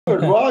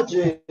Okay. Raj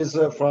is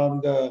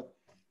from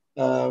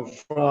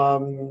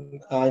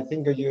I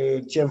think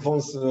you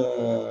Jianfeng's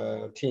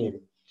team.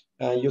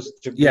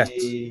 Used to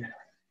be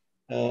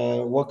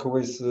work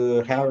with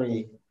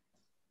Harry.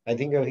 I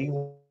think he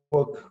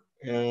work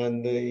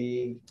and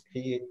you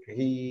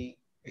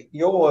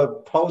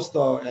were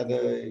postdoc at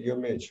the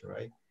UMH,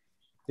 right?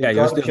 You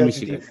got a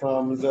PhD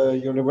from the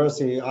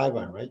University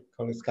Irvine, right?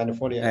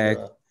 California.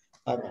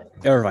 Irvine.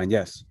 Irvine,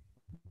 yes.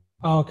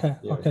 Oh, okay.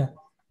 Yeah. Okay.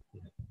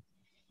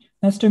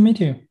 Nice to meet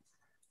you.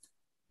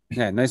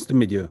 Yeah, nice to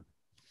meet you.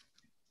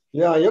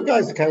 Yeah, you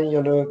guys can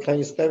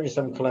establish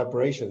some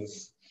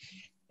collaborations,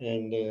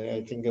 and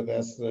I think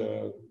that's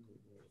a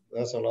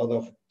lot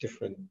of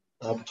different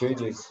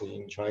opportunities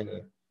in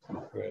China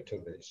to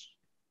this.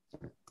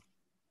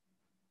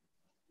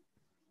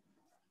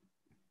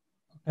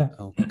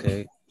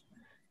 Okay.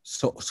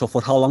 So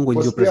for how long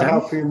will you present? We still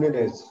have a few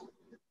minutes.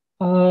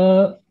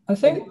 I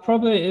think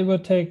probably it will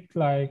take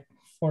like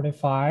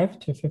 45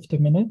 to 50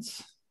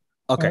 minutes.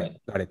 Okay,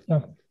 got it.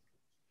 Yeah.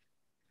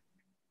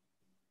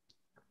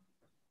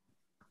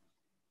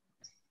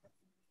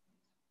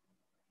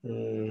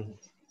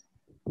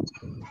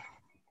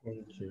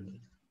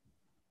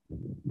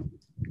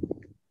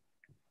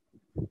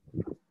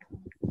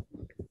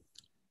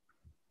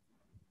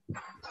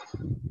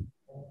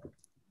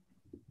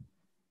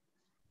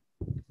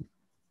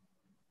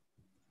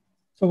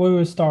 So we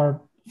will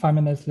start 5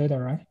 minutes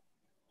later, right?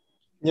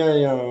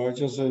 Yeah. I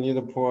just need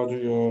to pour out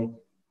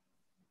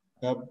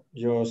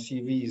your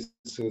CVs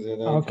so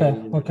that I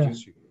can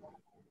introduce you.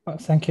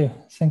 Thank you,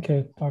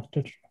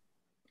 Dr.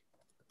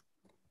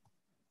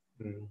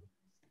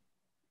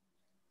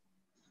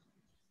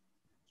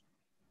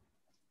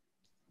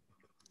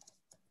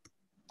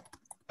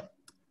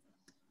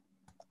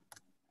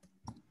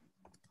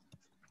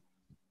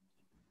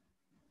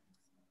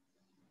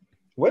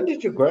 When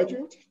did you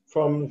graduate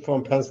from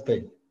Penn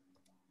State?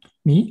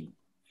 Me?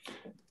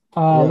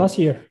 Last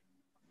year,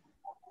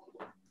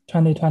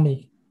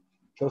 2020.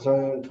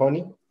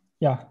 2020?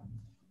 Yeah.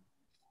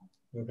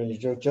 Okay,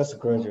 you just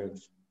graduated.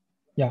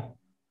 Yeah.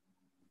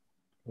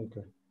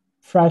 Okay.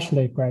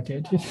 Freshly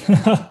graduated.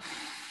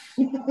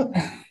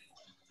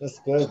 That's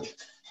good.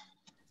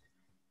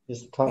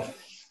 It's tough.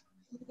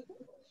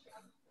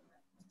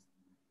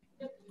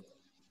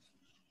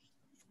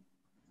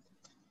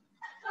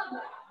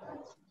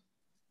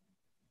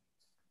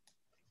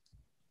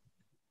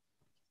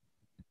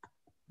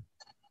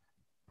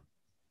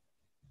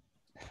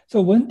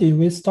 So when did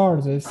we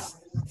start this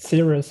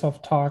series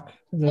of talk,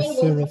 this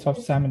series of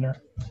seminar?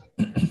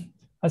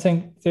 I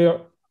think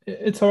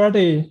it's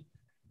already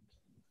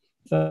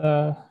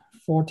the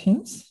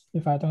 14th,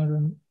 if I don't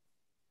remember.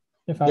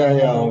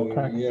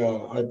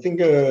 Yeah. I think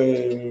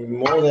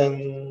more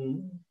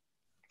than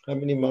how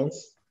many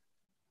months?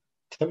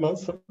 10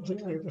 months, something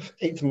like that.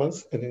 8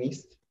 months at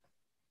least.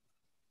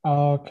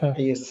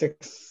 Okay.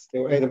 6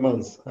 or 8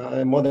 months.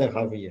 More than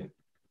half a year.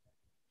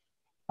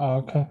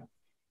 Okay.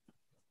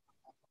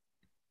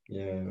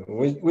 Yeah,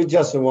 we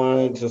just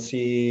wanted to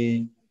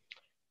see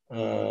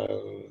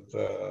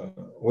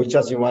we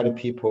just invited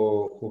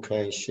people who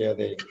can share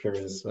their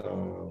experience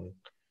on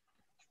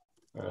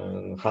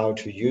how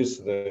to use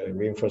the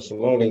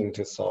reinforcement learning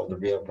to solve the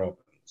real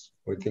problems.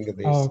 We think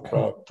this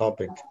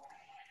topic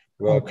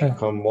will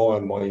become more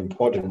and more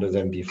important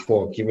than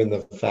before, given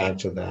the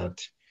fact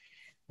that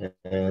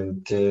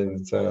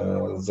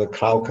the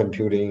cloud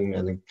computing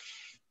and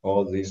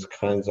all these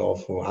kinds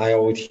of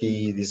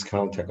IoT, this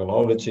kind of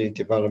technology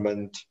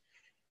development,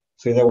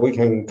 so that we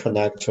can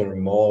connect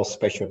more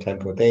spatial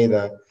temporal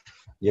data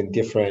in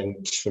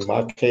different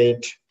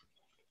market.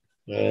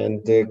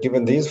 And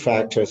given these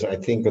factors, I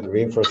think the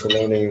reinforcement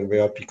learning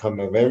will become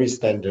a very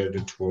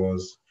standard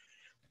tools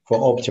for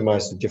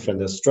optimize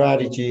different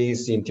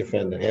strategies in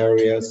different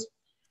areas.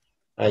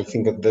 I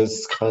think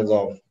this kind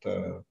of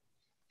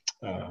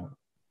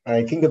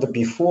I think that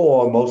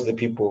before most of the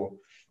people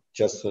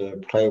just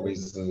play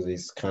with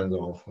these kinds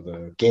of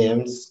the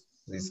games,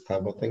 these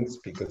type of things,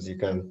 because you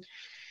can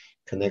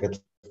connect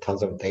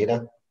tons of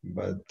data.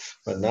 But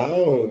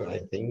now I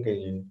think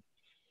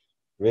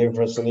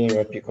reinforcement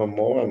will become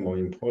more and more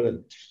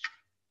important.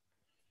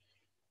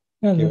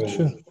 Yeah, that's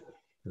true.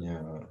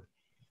 Yeah.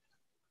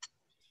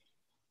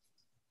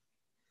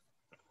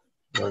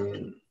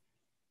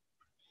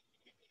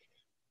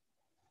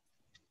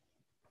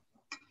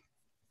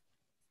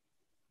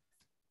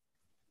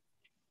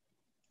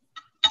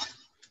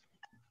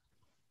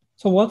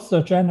 So what's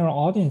the general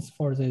audience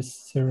for this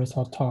series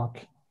of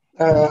talk?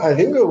 I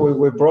think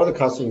we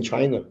broadcast in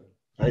China.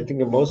 I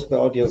think most of the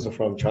audience are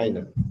from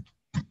China.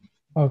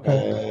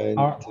 Okay.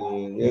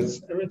 And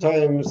it's every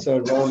time it's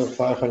around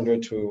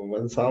 500 to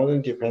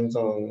 1,000, depends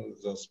on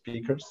the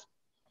speakers.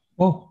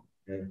 Oh.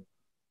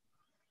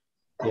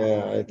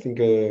 Yeah, I think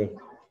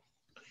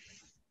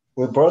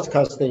we're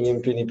broadcasting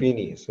in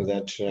Bilibili, so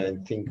that I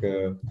think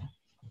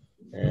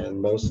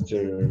and most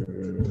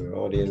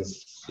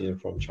audience here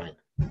from China.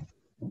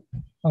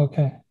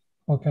 Okay,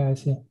 I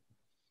see.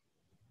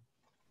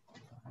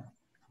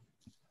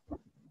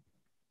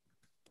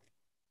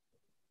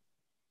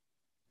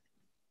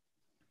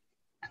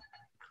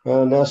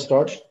 Now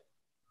start.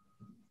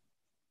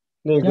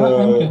 那 Yeah,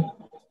 I'm good.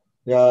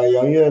 个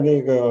杨月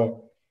那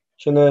个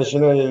现在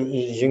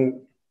已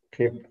经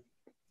可以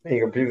那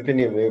个哔哩哔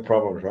哩没有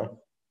problem 是吧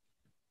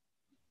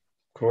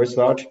 ？Can we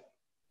start?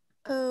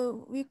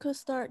 We could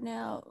start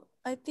now.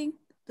 I think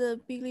the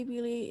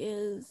Bilibili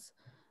is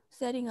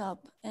setting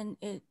up, and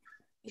it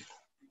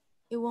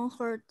won't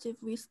hurt if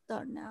we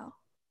start now.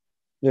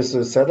 This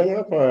is setting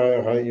up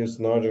or it's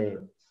not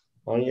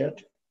on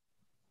yet?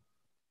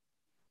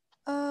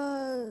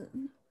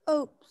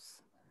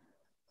 Oops.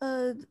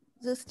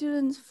 The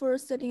students for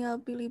setting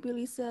up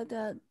Bilibili said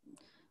that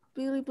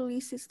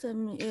Bilibili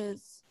system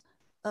is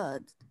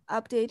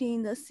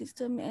updating the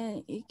system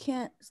and it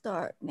can't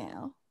start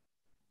now.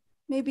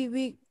 Maybe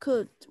we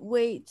could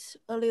wait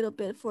a little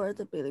bit for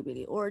the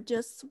Bilibili, or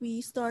just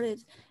we start it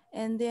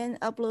and then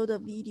upload a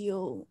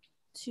video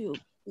to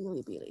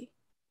Bilibili.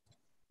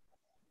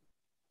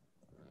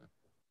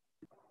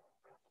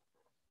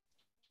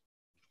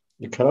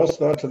 You cannot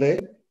start today?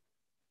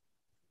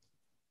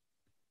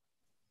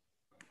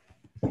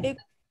 It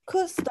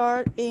could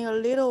start in a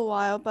little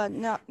while, but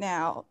not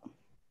now.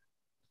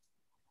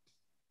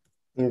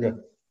 Okay.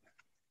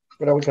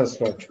 But we can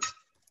start.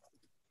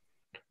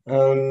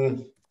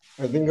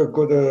 I think a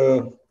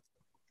good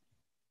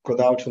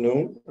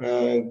afternoon,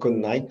 good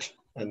night,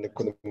 and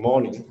good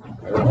morning,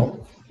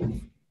 everyone.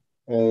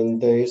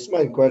 And it's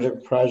my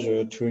great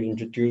pleasure to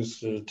introduce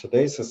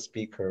today's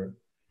speaker,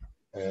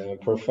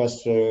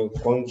 Professor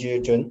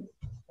Guanjie Zheng.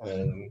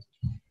 And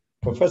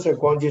Professor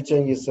Guanjie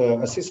Zheng is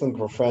an assistant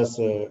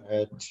professor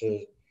at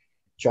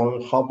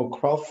John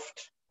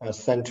Hopcroft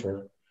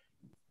Center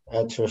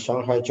at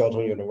Shanghai Jiao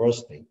Tong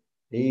University.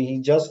 He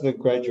just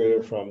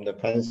graduated from the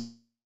Penn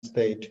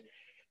State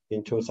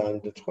in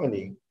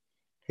 2020.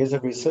 His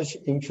research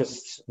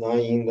interests lie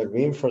in the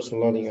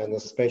reinforcement learning and the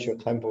spatial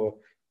temporal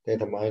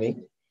data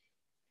mining.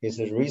 His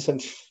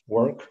recent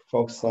work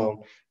focuses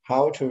on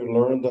how to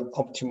learn the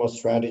optimal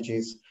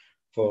strategies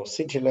for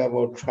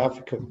city-level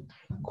traffic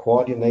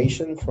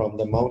coordination from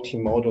the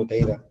multimodal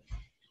data.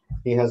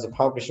 He has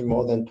published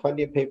more than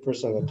 20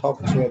 papers on the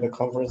top-tier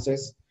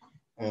conferences,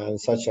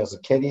 such as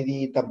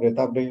KDD,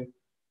 WW,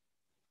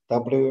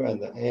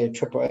 and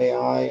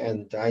AAAI,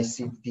 and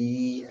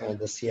ICD, and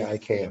the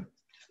CIKM.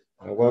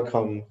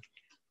 Welcome,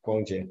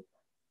 Guanjie.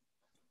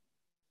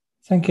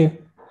 Thank you.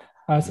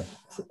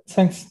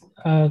 Thanks,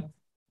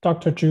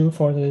 Dr. Zhu,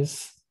 for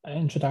this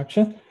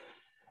introduction.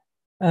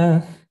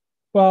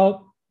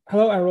 Well,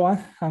 hello,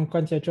 everyone. I'm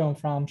Guanjie Zheng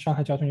from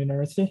Shanghai Jiao Tong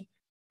University.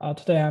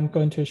 Today, I'm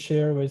going to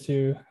share with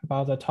you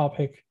about the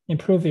topic,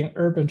 improving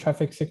urban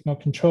traffic signal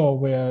control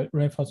with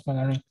reinforcement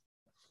learning.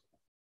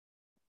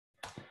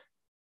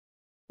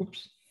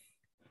 Oops.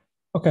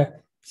 Okay,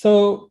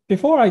 so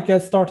before I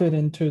get started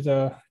into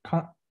the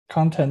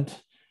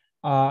content,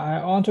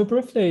 I want to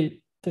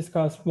briefly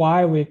discuss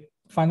why we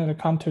finally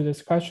come to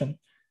this question.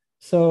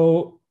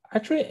 So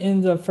actually,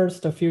 in the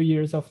first few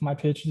years of my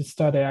PhD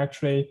study,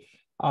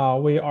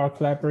 we are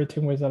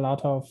collaborating with a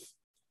lot of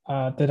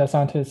data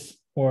scientists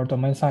or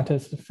domain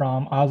scientists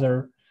from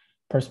other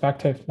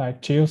perspectives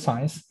like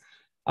geoscience.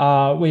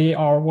 We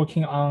are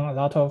working on a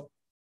lot of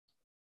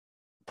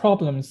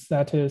problems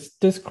that is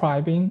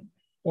describing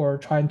or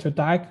trying to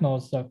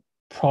diagnose the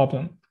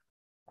problem.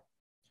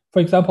 For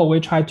example,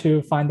 we try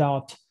to find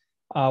out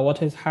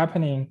what is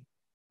happening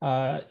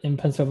in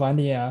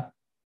Pennsylvania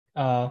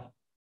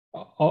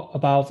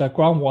about the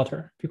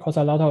groundwater, because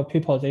a lot of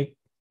people, they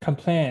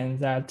complain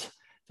that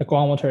the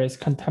groundwater is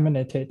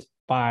contaminated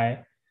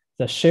by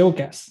the shale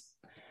gas.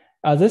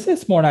 This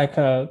is more like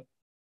a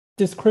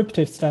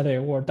descriptive study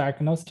or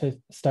diagnostic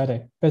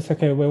study.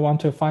 Basically, we want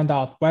to find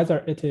out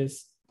whether it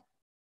is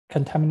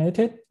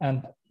contaminated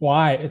and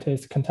why it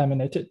is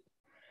contaminated.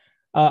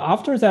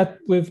 After that,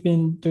 we've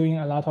been doing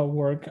a lot of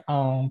work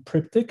on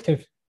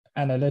predictive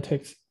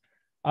analytics.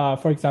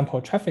 For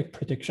example, traffic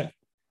prediction.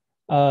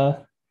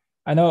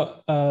 I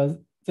know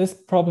this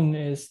problem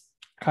is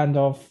kind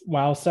of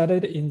well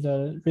studied in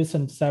the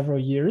recent several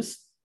years.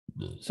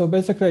 So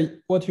basically,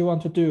 what you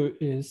want to do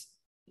is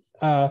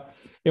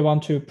you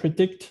want to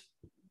predict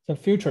the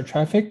future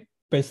traffic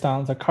based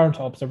on the current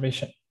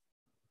observation.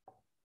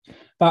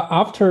 But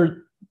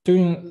after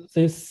doing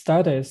these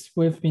studies,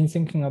 we've been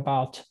thinking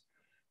about,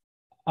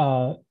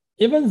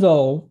 even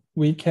though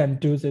we can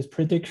do this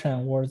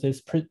prediction or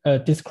this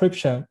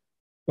description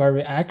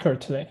very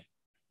accurately,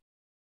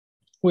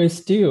 we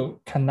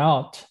still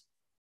cannot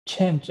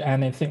change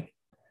anything.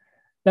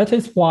 That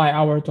is why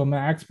our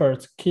domain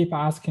experts keep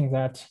asking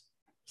that,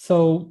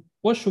 so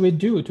what should we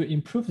do to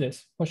improve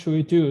this? What should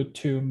we do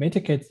to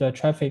mitigate the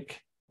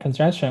traffic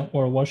congestion,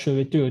 or what should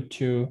we do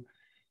to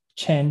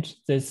change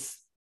this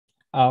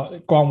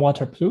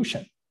groundwater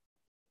pollution?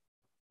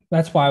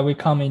 That's why we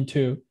come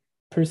into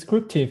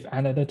prescriptive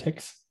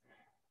analytics.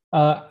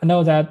 I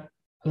know that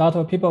a lot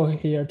of people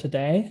here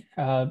today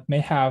may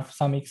have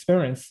some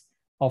experience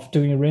of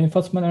doing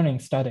reinforcement learning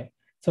study.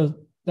 So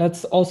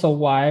that's also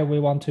why we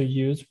want to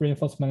use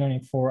reinforcement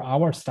learning for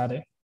our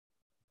study.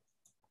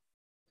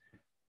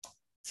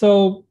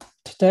 So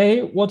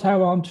today, what I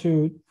want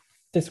to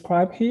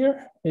described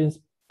here is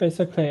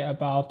basically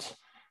about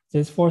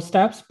these 4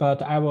 steps,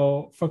 but I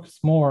will focus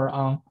more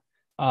on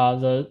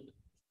the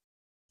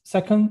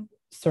second,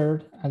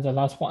 third, and the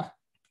last one.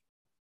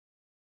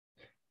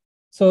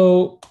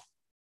 So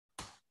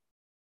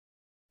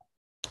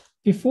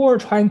before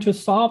trying to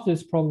solve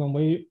this problem,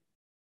 we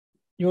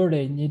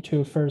usually need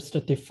to first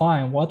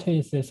define what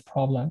is this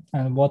problem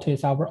and what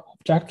is our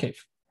objective.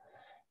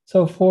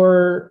 So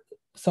for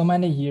so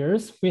many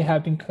years, we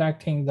have been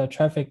collecting the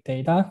traffic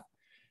data,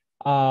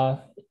 no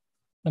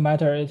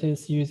matter it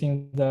is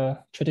using the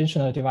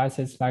traditional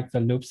devices like the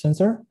loop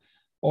sensor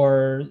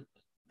or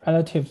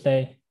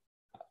relatively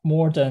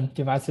modern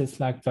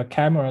devices like the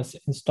cameras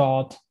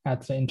installed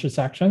at the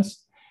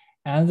intersections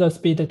and the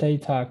speed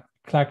data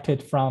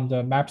collected from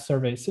the map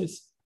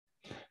services.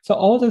 So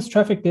all this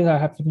traffic data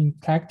have been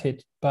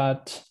collected,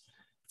 but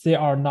they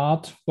are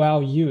not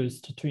well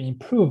used to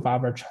improve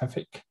our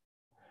traffic.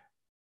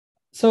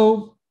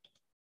 So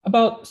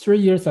about 3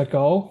 years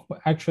ago,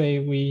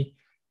 actually, we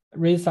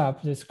raised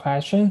up this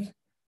question: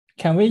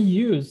 can we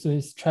use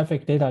this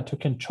traffic data to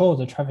control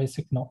the traffic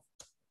signal?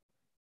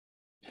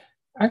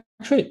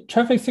 Actually,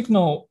 traffic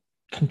signal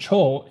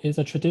control is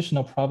a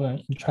traditional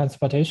problem in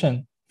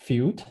transportation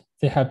field.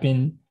 They have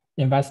been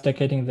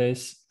investigating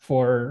this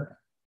for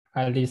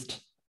at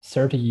least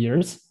 30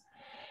 years.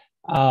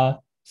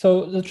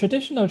 So the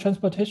traditional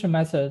transportation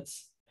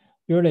methods,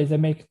 usually they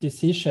make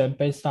decisions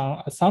based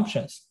on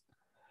assumptions.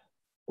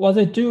 What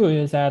they do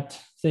is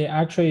that they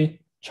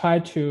actually try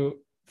to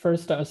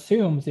first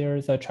assume there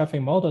is a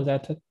traffic model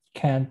that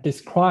can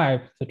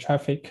describe the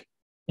traffic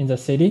in the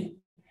city,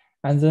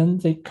 and then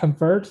they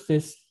convert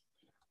this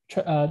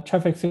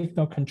traffic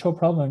signal control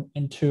problem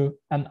into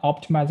an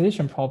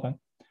optimization problem.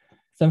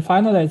 Then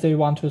finally, they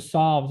want to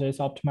solve this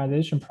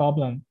optimization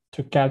problem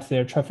to get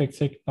their traffic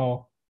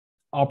signal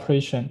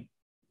operation.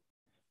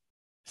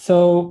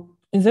 So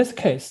in this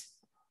case,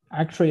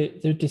 actually,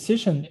 the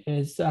decision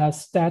is a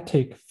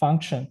static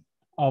function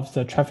of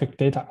the traffic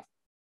data.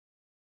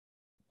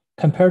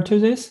 Compared to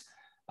this,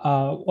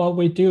 what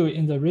we do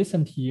in the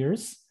recent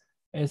years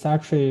is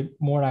actually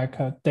more like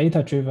a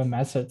data-driven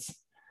methods.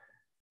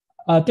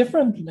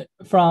 Different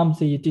from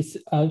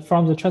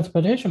the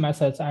transportation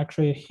methods,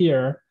 actually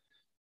here,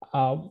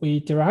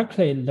 we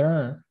directly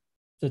learn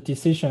the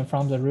decision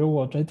from the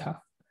real-world data.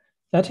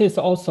 That is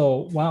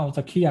also one of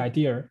the key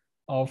ideas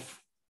of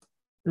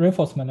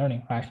reinforcement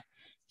learning, right?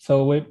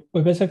 So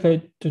we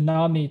basically do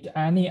not need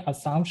any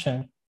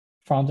assumption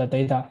from the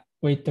data.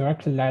 We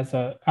directly let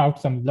the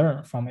algorithm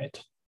learn from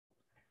it.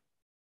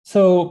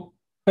 So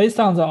based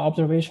on the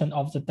observation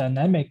of the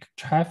dynamic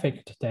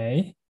traffic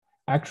today,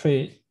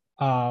 actually,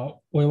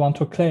 we want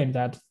to claim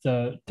that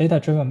the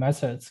data-driven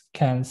methods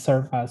can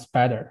serve us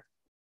better.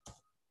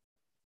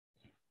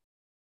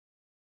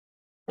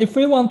 If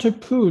we want to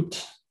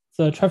put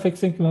the traffic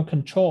signal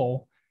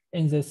control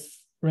in this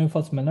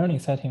reinforcement learning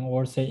setting,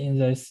 or say in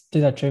this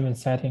data-driven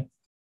setting,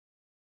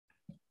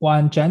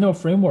 one general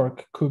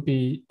framework could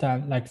be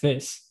done like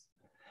this.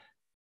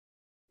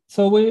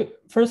 So we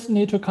first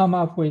need to come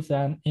up with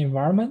an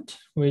environment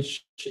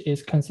which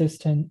is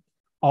consistent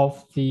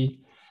of the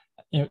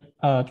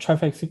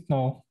traffic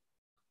signal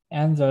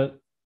and the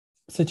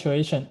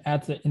situation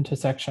at the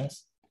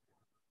intersections.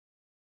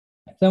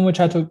 Then we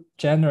try to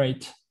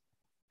generate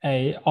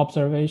an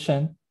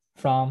observation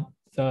from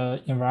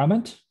the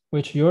environment,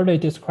 which usually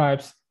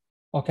describes,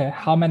 okay,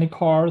 how many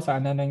cars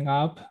are lining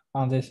up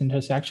on this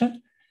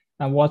intersection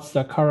and what's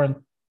the current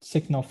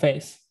signal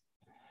phase.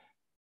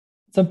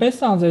 So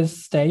based on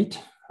this state,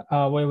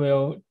 we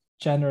will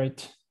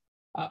generate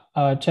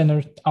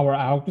our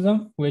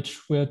algorithm,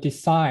 which will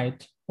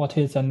decide what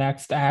is the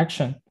next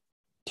action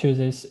to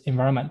this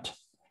environment.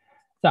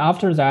 So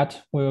after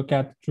that, we will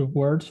get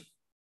reward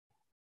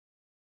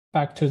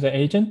back to the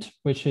agent,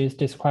 which is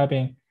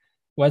describing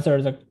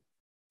whether the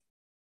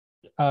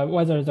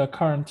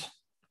current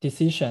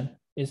decision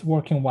is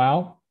working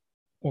well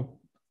or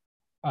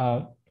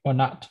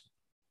not.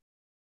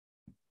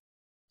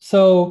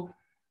 So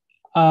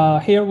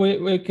here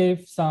we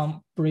give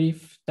some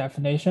brief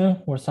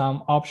definition or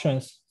some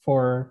options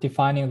for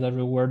defining the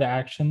reward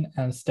action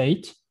and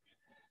state.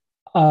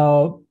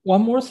 One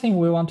more thing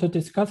we want to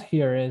discuss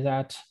here is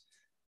that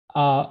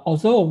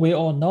although we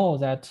all know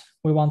that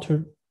we want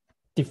to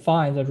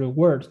define the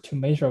reward to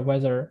measure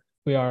whether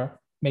we are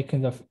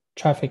making the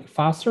traffic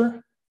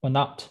faster or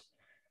not,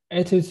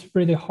 it is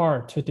really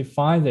hard to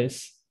define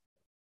this.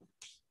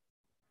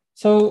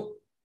 So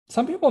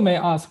some people may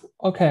ask,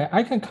 okay,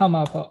 I can come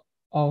up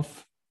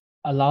of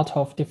a lot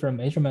of different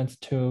measurements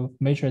to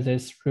measure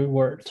this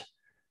reward,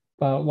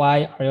 but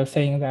why are you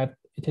saying that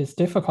it is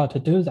difficult to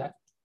do that?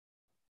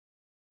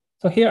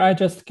 So here I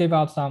just gave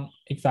out some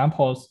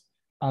examples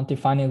on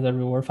defining the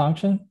reward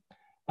function,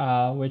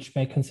 which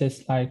may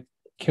consist like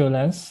queue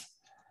length,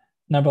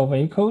 number of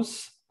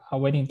vehicles,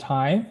 waiting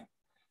time,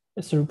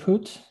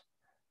 throughput,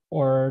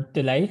 or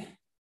delay,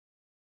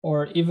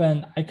 or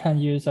even I can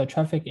use a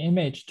traffic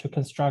image to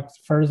construct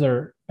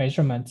further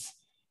measurements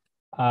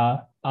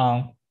on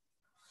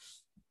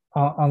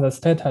the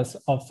status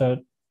of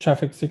the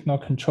traffic signal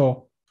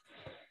control.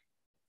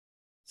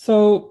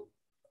 So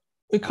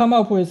we come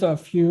up with a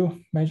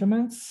few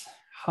measurements.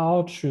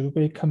 How should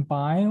we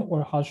combine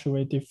or how should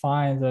we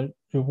define the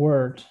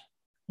reward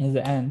in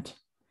the end?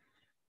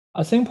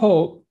 A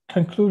simple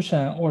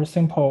conclusion or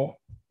simple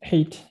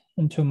hit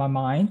into my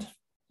mind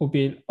would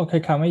be, okay,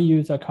 can we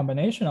use a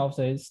combination of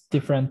these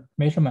different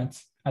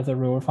measurements as a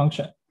reward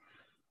function?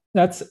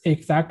 That's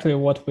exactly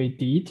what we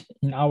did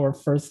in our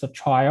first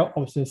trial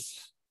of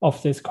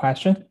this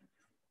question.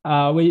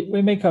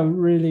 We make a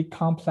really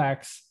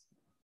complex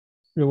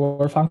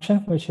reward function,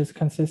 which is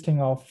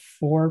consisting of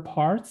 4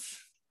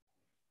 parts.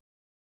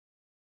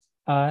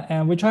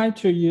 And we try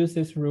to use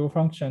this reward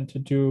function to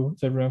do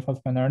the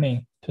reinforcement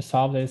learning to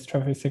solve this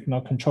traffic signal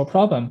control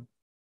problem.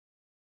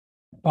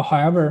 But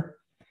however,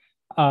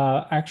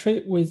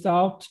 actually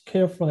without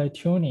carefully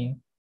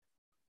tuning,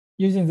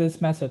 using this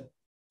method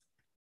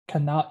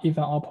cannot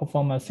even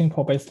outperform a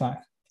simple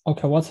baseline.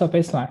 Okay, what's a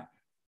baseline?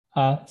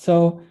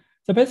 So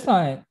the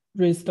baseline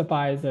raised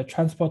by the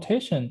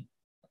transportation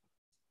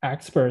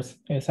experts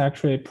is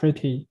actually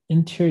pretty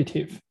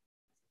intuitive.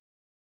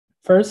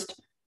 First,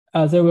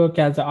 they will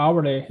get the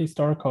hourly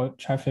historical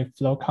traffic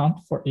flow count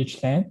for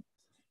each lane.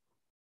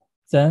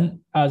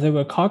 Then they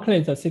will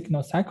calculate the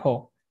signal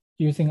cycle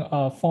using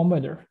a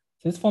formula.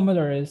 This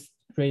formula is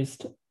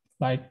raised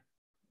like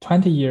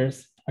 20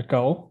 years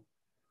ago.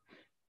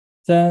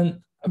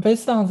 Then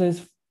based on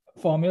this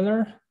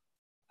formula,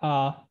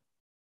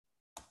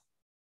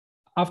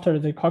 after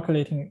they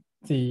calculating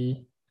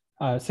the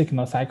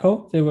signal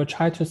cycle, they will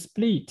try to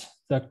split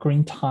the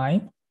green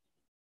time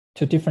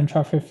to different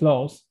traffic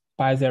flows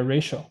by their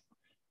ratio.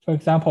 For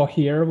example,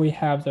 here we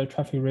have the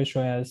traffic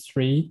ratio as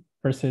 3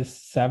 versus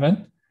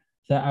 7.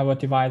 Then I will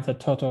divide the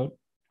total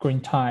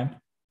green time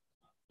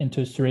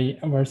into 3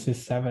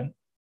 versus 7,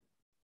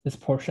 these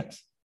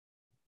portions.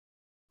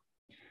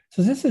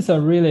 So this is a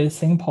really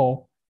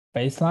simple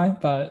baseline,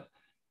 but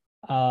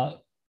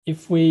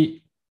if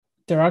we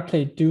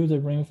directly do the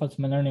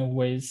reinforcement learning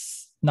with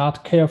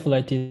not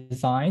carefully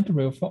designed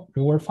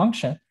reward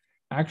function,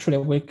 actually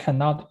we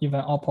cannot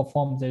even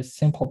outperform this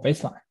simple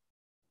baseline.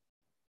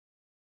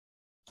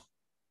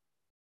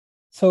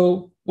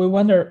 So we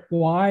wonder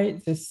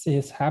why this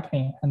is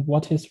happening and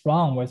what is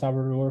wrong with our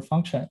reward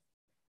function.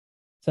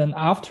 Then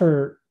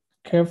after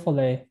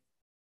carefully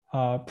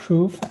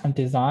prove and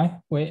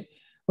design, we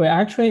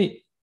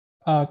actually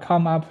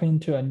come up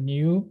into a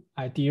new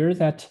idea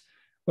that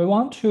we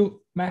want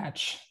to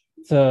match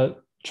the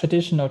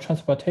traditional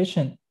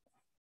transportation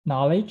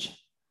knowledge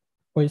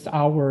with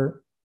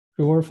our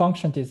reward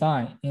function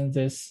design in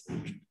this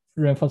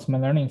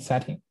reinforcement learning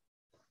setting.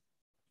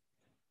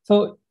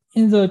 So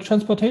in the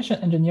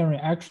transportation engineering,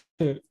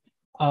 actually,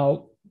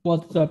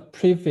 what the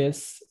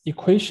previous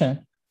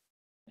equation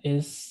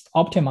is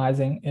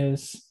optimizing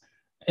is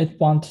it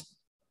wants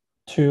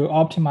to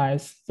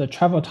optimize the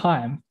travel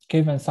time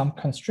given some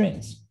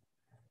constraints.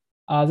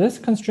 This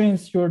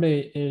constraints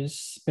usually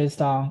is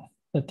based on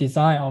the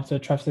design of the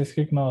traffic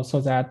signal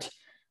so that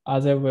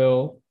they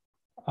will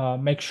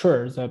make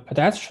sure the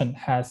pedestrian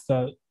has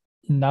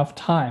enough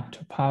time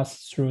to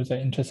pass through the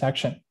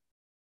intersection.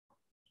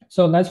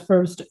 So let's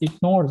first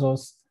ignore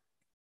those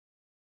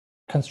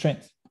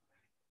constraints.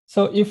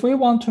 So if we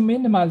want to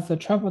minimize the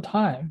travel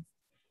time,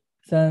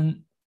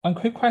 then one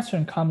quick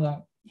question comes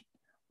up: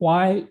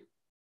 why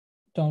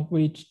don't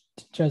we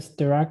just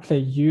directly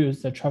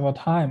use the travel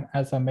time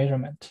as a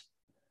measurement?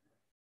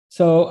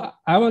 So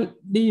I will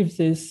leave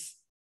this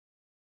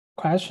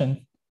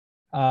question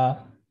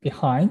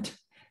behind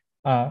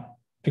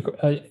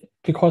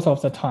because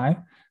of the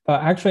time.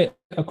 But actually,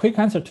 a quick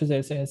answer to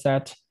this is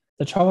that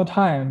the travel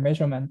time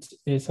measurement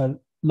is a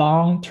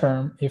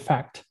long-term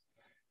effect.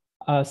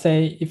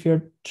 Say if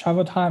your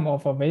travel time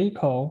of a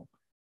vehicle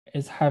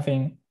is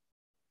having,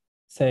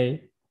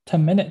 say,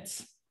 10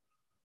 minutes,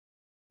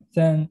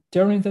 then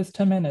during this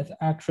 10 minutes,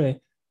 actually,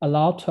 a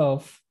lot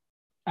of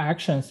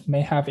actions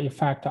may have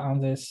effect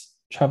on this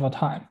travel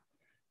time.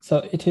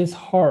 So it is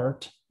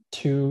hard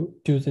to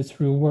do this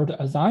reward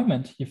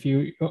assignment if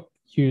you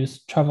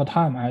use travel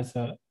time as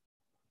a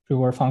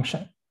reward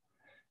function.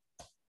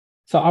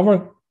 So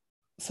our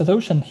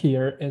solution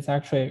here is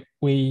actually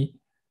we,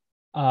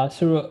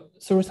 through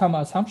some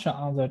assumption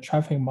on the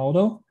traffic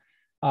model,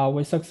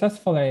 we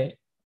successfully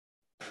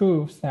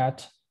prove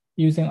that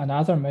using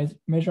another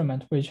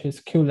measurement, which is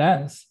Q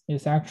length,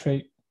 is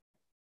actually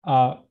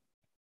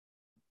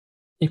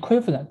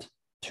equivalent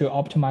to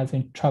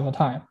optimizing travel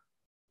time.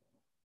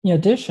 In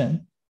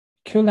addition,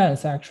 Q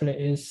length actually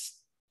is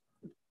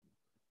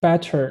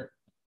better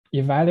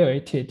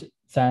evaluated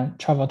than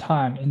travel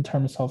time in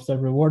terms of the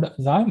reward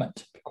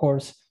assignment,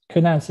 because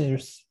Q length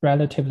is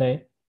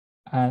relatively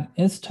an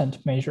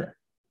instant measure.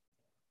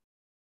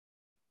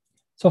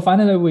 So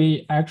finally,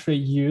 we actually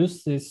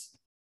use this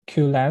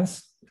Q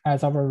length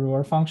as our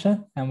reward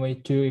function, and we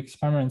do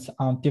experiments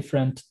on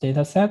different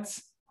data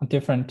sets on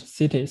different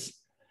cities.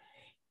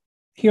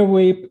 Here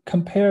we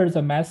compare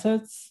the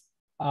methods,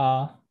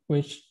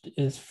 which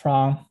is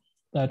from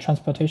the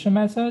transportation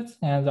methods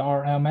and the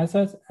ARL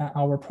methods, and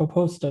our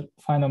proposed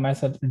final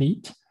method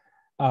LEAT,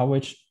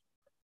 which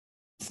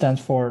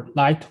stands for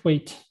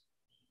lightweight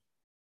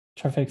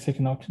traffic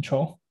signal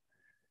control.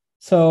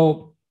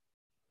 So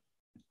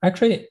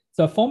actually,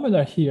 the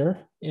formula here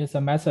is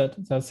a method,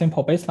 the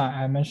simple baseline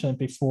I mentioned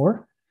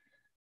before.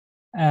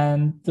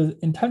 And the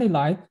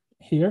IntelliLight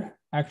here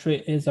actually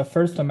is the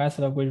first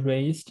method we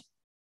raised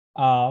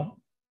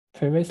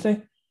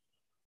previously.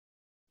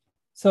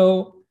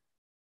 So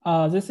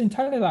this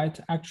IntelliLight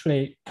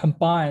actually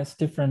combines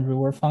different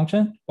reward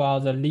function,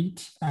 while the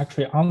LEAT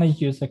actually only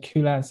use the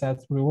QLens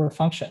as reward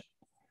function.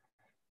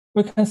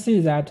 We can see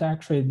that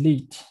actually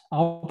LEAT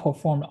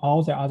outperformed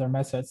all the other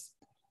methods,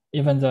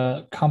 even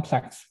the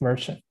complex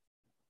version.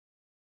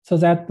 So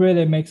that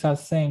really makes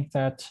us think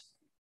that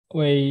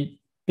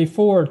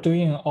before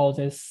doing all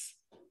this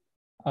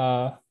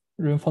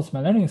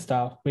reinforcement learning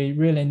stuff, we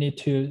really need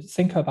to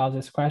think about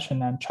this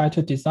question and try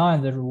to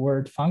design the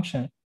reward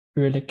function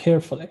really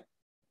carefully.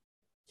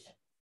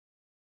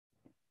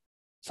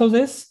 So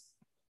this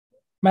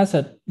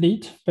method,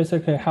 LEAT,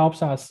 basically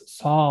helps us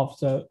solve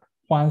the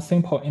one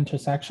simple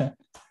intersection.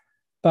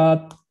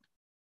 But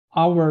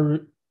our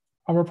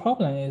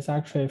problem is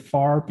actually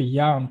far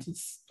beyond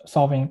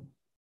solving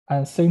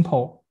a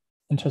simple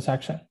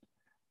intersection.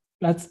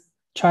 Let's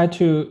try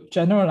to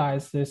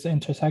generalize this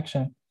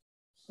intersection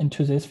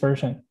into this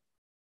version.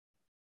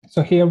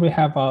 So here we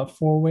have a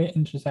four-way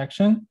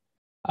intersection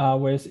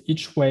with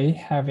each way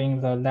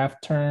having the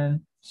left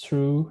turn,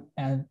 through,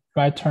 and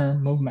right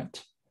turn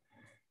movement.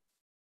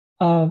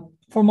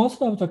 For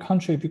most of the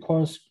country,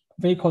 because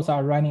vehicles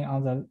are running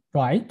on the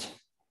right,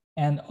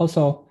 and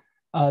also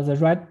the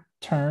right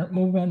turn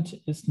movement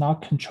is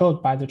not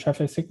controlled by the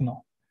traffic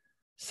signal.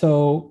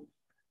 So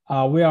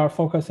we are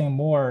focusing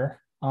more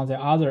on the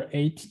other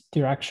 8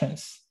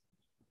 directions.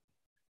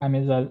 I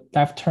mean, the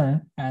left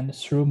turn and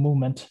through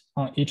movement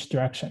on each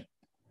direction.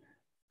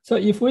 So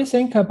if we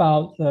think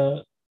about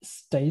the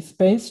state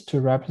space to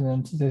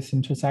represent this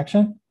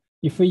intersection,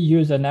 if we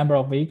use the number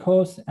of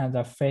vehicles and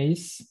the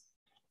phase,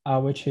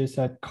 which is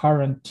a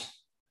current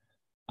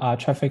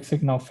traffic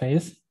signal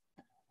phase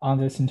on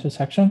this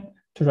intersection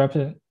to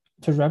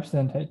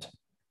represent it.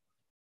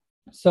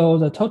 So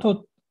the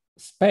total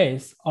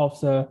space of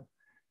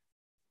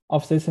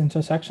this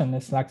intersection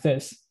is like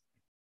this.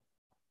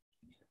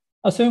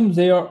 Assume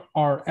there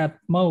are at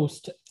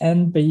most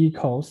n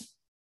vehicles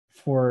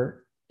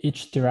for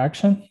each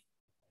direction,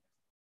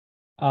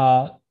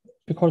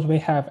 because we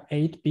have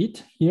 8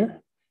 bits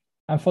here.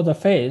 And for the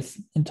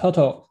phase, in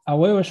total,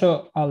 we will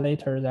show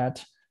later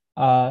that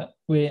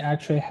we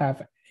actually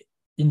have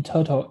in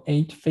total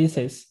 8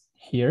 phases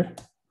here.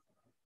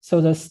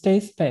 So the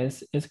state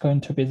space is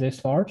going to be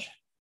this large.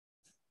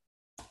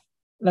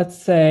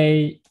 Let's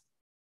say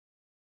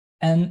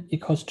n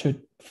equals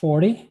to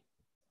 40.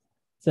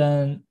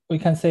 Then we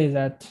can say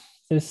that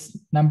this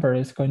number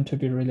is going to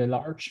be really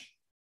large.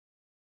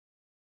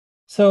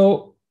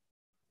 So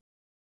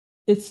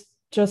it's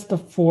just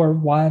for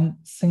one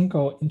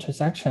single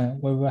intersection,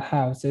 we will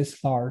have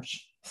this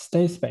large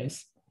state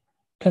space.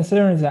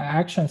 Considering the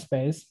action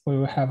space, we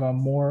will have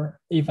a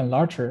even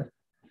larger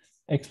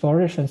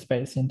exploration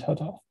space in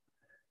total.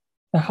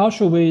 Now, how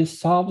should we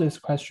solve this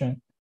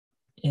question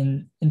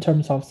in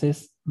terms of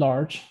this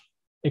large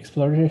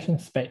exploration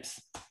space?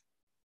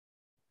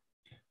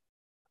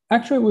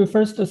 Actually, we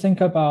first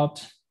think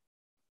about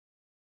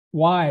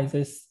why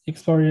this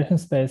exploration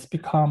space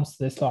becomes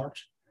this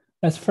large.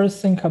 Let's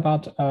first think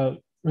about a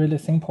really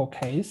simple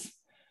case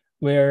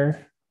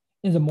where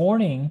in the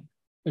morning,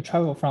 we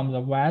travel from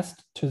the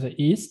west to the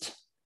east,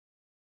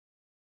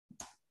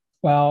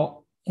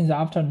 while in the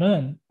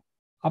afternoon,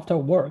 after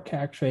work,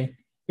 actually,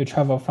 you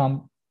travel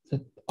from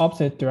the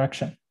opposite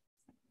direction.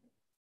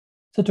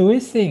 So do we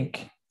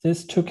think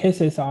these two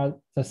cases are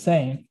the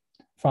same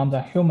from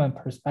the human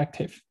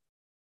perspective?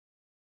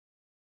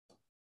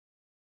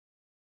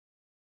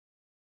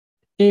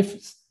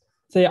 If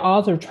the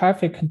other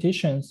traffic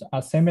conditions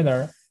are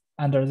similar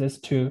under these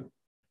two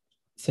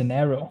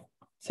scenarios,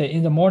 say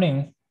in the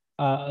morning,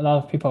 a lot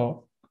of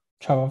people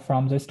travel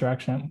from this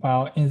direction,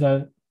 while in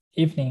the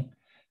evening,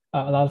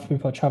 a lot of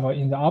people travel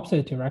in the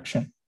opposite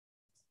direction.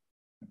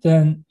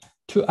 Then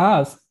to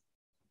us,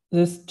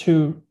 these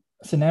two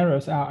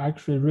scenarios are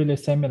actually really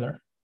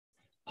similar.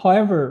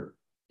 However,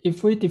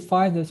 if we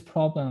define this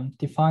problem,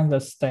 define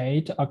the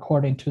state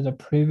according to the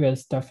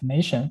previous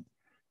definition,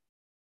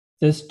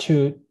 these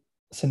two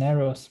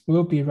scenarios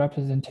will be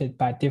represented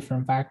by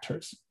different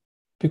vectors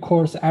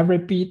because every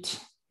bit,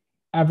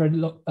 every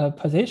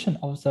position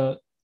of the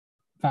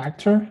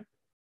vector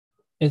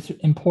is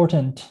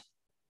important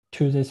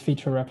to this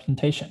feature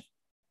representation.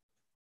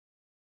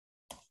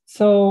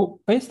 So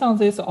based on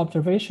this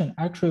observation,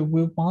 actually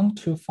we want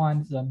to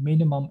find the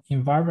minimum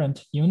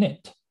invariant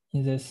unit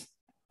in this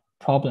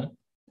problem.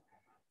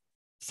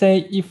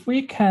 Say if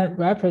we can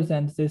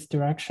represent this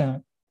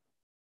direction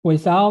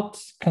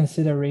without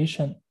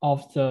consideration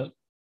of the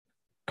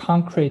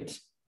concrete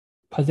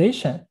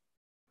position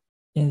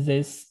in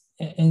this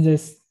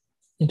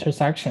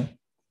intersection,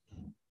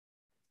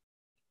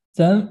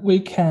 then we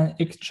can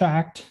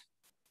extract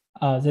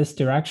this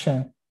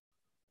direction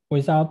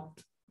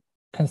without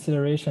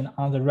consideration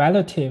on the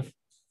relative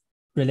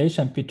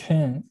relation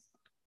between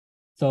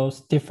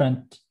those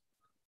different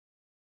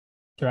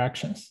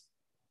directions.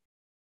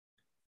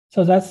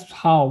 So that's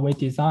how we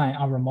design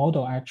our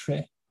model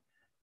actually.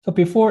 So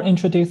before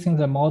introducing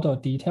the model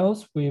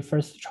details, we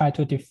first try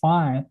to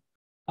define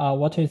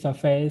what is a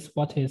phase,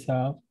 what is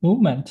a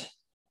movement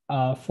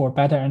for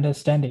better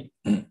understanding.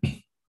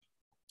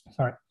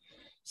 Sorry.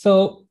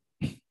 So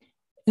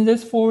in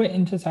this four-way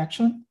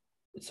intersection,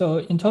 so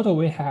in total,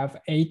 we have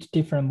 8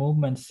 different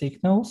movement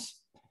signals,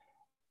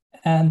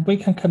 and we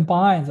can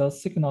combine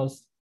those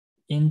signals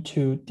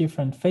into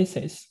different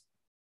phases.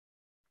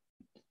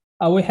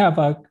 We have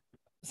a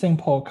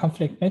simple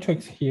conflict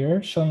matrix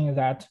here showing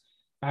that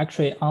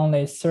actually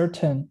only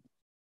certain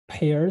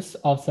pairs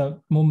of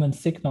the movement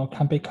signal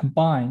can be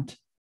combined.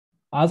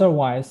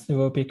 Otherwise, they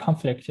will be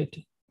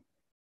conflicted.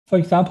 For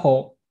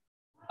example,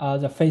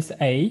 the phase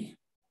A,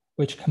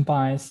 which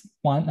combines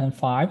 1 and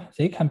 5,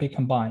 they can be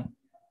combined.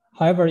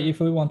 However, if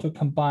we want to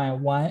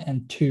combine 1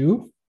 and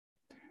 2,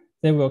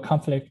 they will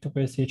conflict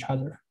with each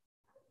other.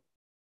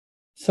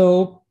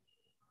 So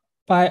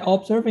by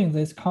observing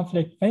this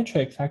conflict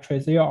matrix, actually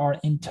there are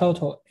in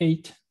total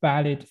 8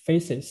 valid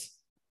phases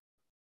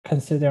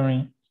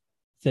considering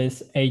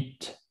this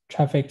 8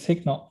 traffic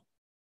signal.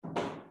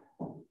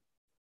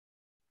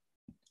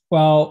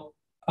 Well,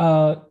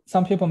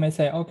 some people may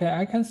say, okay,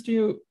 I can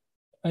still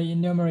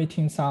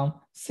enumerating some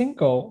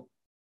single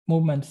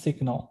movement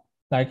signal,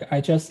 like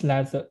I just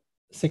let the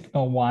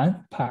signal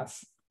 1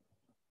 pass.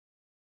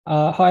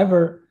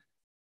 However,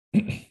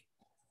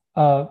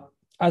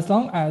 as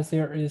long as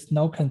there is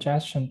no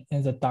congestion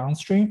in the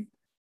downstream,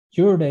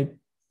 usually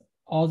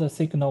all the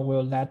signal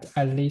will let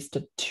at least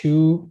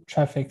 2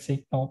 traffic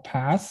signal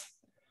pass.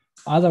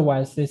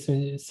 Otherwise, this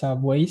is a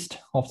waste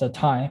of the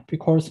time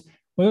because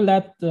we'll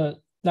let the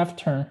left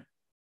turn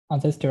on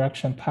this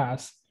direction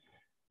pass.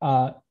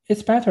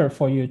 It's better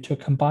for you to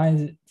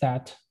combine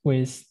that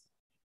with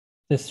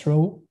this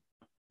through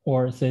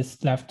or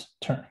this left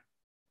turn.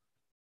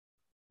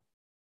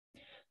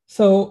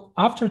 So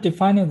after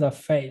defining the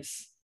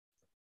phase,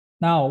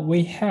 now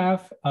we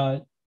have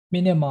a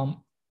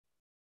minimum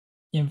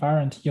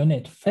invariant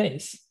unit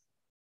phase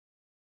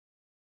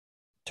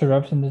to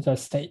represent the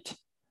state.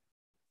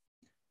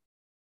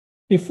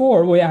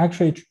 Before, we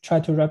actually try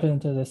to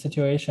represent the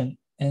situation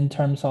in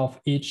terms of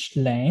each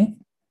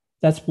lane.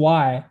 That's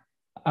why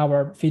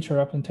our feature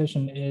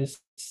representation is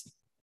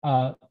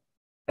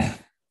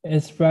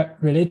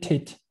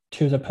related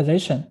to the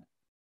position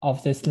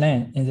of this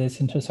lane in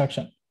this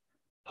intersection.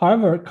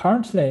 However,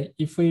 currently,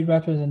 if we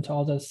represent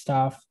all the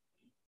stuff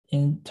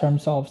in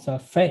terms of the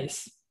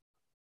phase,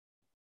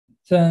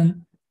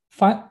 then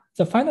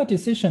the final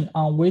decision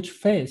on which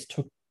phase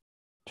to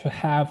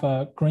have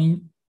a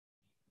green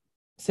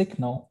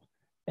signal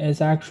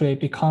is actually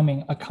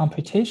becoming a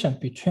computation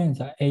between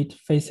the 8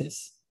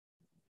 phases.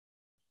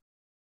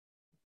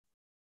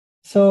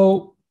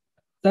 So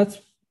that's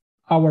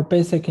our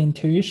basic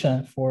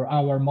intuition for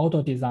our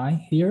model design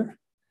here.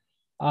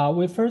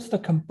 We first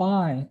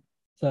combine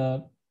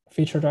the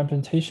feature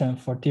representation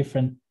for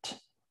different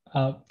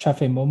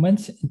traffic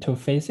movements into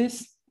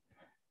phases.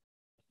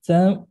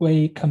 Then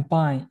we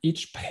combine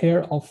each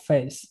pair of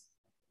phase.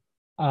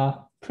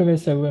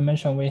 Previously, we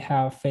mentioned we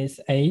have phase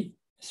A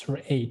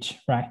through H,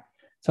 right?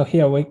 So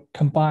here we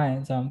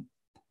combine them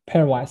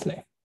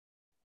pairwisely.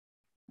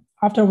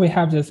 After we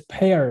have this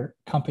pair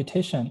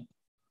computation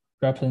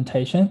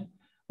representation,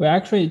 we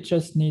actually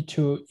just need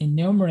to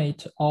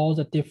enumerate all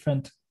the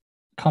different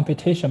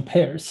computation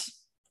pairs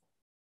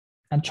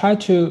and try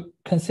to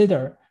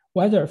consider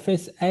whether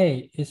phase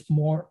A is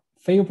more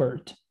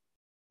favored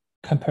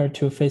compared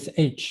to phase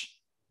H.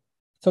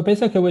 So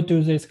basically we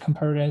do this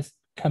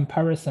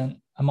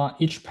comparison among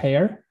each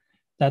pair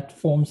that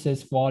forms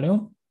this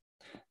volume.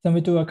 Then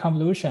we do a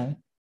convolution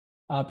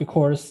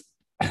because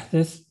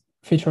this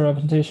feature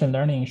representation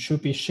learning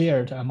should be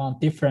shared among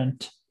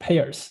different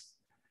pairs.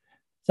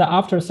 So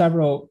after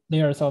several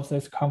layers of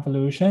this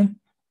convolution,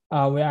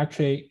 we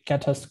actually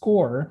get a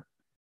score,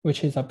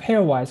 which is a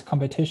pairwise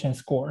computation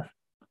score.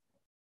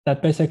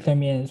 That basically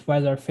means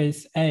whether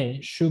phase A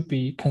should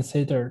be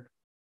considered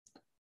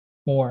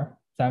more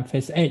than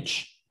phase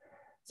H.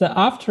 So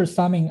after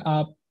summing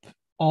up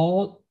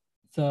all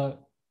the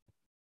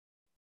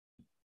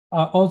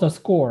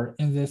score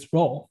in this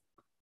row,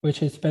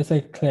 which is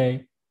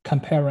basically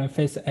comparing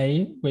phase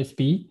A with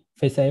B,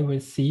 phase A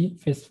with C,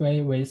 phase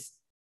A with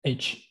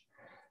H,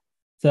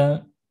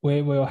 then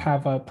we will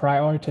have a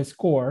priority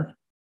score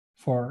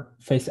for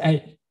phase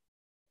A.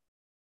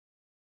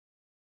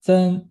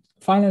 Then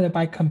finally,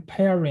 by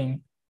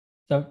comparing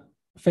the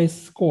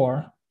phase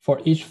score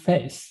for each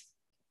phase,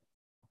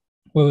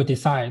 we will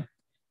decide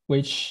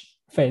which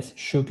phase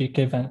should be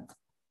given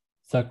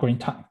the green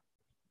time.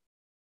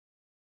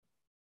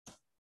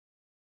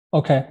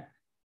 Okay,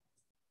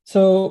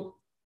 so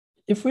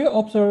if we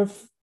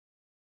observe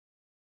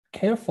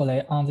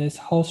carefully on this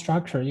whole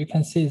structure, you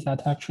can see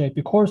that actually,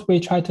 because we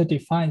try to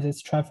define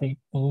this traffic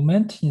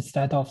movement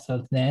instead of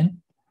the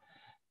lane,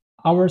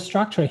 our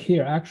structure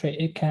here,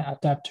 actually, it can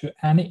adapt to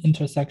any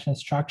intersection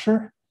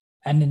structure,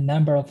 any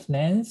number of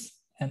lanes,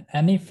 and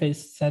any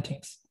phase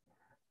settings.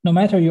 No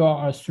matter you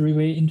are a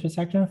 3-way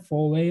intersection,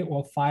 4-way,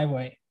 or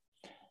 5-way,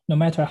 no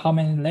matter how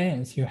many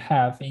lanes you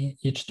have in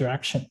each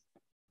direction,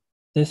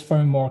 this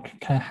framework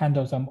can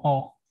handle them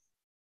all.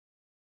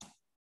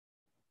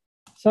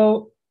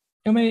 So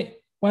you may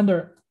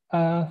wonder,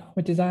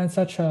 we designed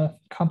such a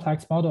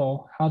complex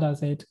model, how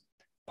does it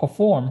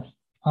perform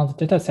on the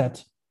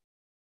dataset?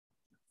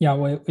 Yeah,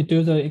 we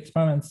do the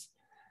experiments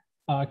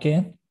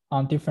again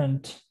on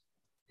different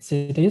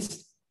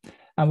cities,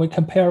 and we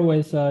compare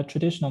with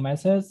traditional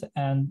methods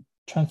and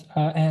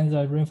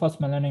the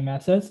reinforcement learning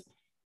methods.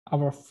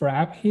 Our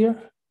FRAP here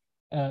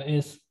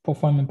is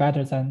performing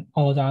better than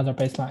all the other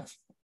baselines.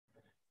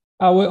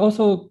 We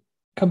also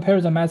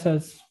compare the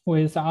methods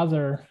with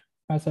other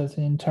methods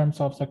in terms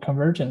of the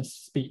convergence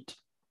speed.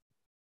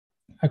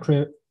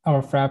 Actually,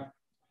 our FRAP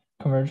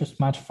converges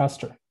much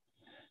faster.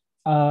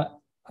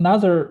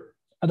 Another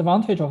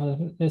advantage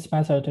of this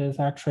method is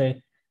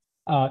actually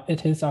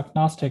it is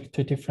agnostic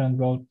to different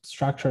road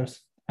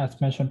structures, as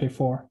mentioned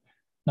before.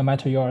 No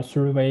matter you are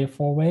 3-way,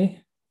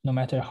 4-way, no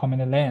matter how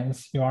many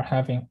lanes you are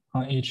having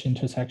on each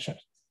intersection.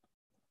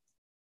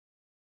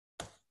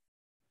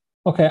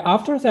 Okay,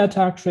 after that,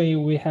 actually,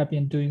 we have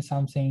been doing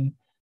something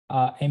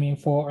aiming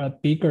for a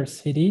bigger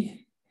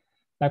city.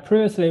 Like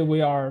previously,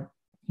 we are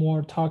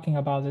more talking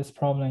about this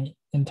problem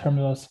in terms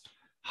of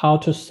how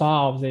to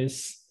solve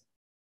this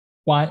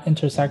one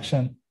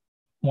intersection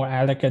more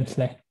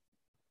elegantly.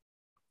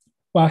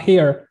 While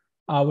here,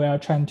 we are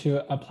trying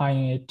to apply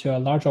it to a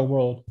larger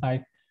world.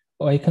 Like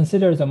we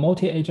consider the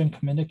multi-agent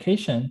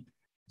communication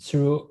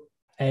through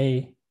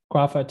a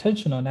graph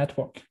attentional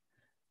network.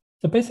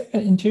 The basic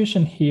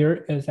intuition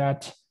here is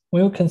that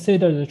when you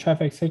consider the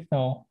traffic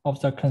signal of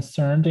the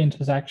concerned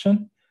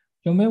intersection,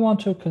 you may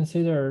want to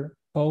consider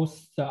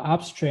both the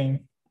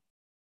upstream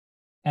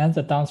and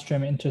the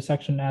downstream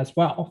intersection as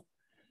well.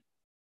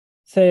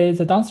 Say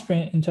the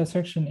downstream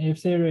intersection,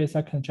 if there is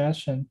a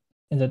congestion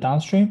in the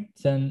downstream,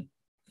 then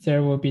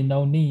there will be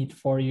no need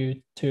for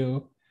you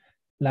to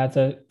let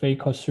the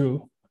vehicle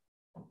through.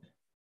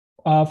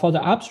 For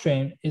the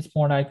upstream, it's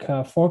more like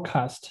a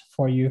forecast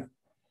for you.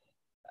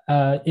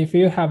 If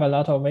you have a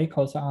lot of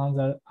vehicles on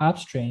the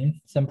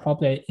upstream, then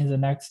probably in the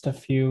next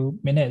few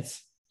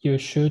minutes, you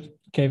should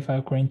give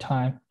a green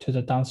time to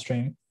the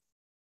downstream.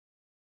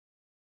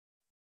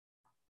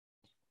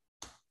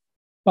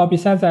 Well,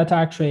 besides that,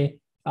 actually,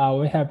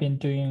 we have been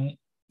doing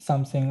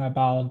something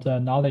about the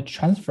knowledge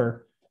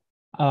transfer.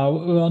 We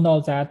all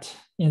know that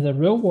in the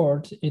real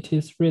world, it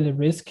is really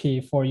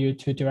risky for you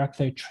to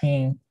directly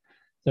train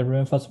the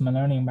reinforcement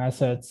learning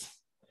methods,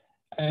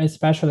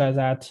 especially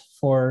that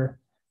for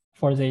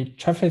the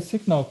traffic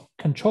signal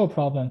control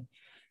problem.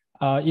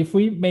 If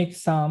we make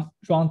some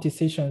wrong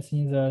decisions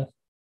in the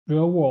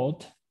real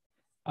world,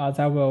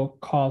 that will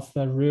cause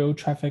the real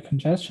traffic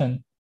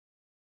congestion,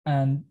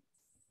 and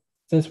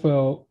this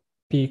will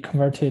be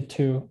converted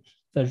to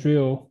the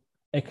real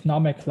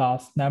economic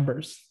loss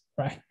numbers,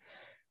 right?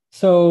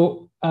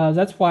 So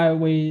that's why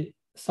we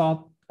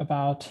thought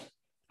about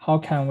how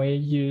can we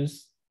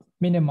use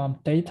minimum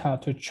data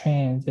to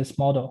train this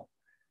model.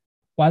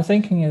 One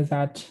thinking is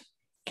that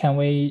can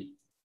we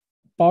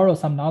borrow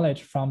some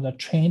knowledge from the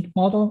trained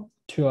model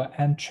to an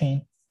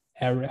untrained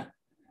area?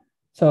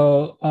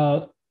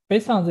 So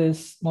based on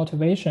this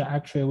motivation,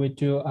 actually we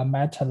do a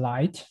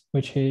meta-light,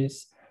 which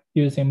is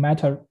using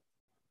meta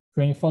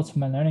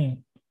reinforcement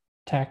learning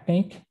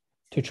technique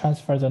to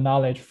transfer the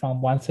knowledge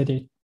from one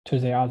city to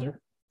the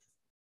other.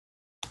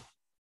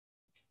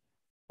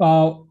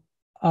 Well,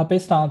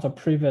 based on the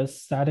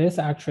previous studies,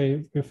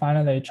 actually, we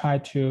finally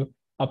tried to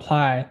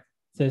apply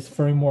this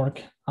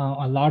framework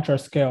on a larger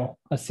scale,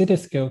 a city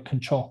scale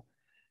control.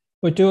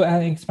 We do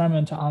an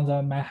experiment on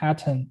the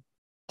Manhattan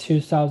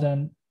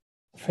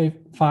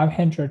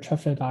 2,500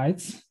 traffic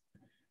lights.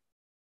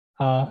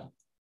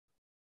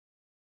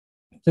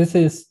 This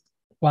is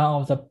one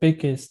of the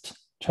biggest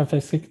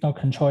traffic signal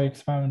control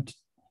experiment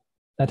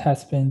that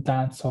has been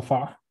done so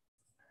far.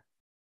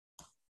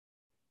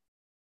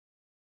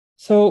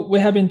 So we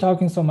have been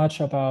talking so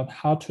much about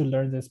how to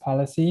learn this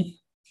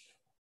policy.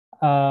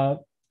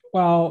 Well,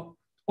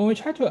 when we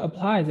try to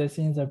apply this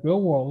in the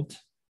real world,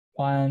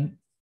 one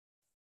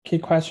key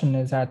question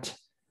is that,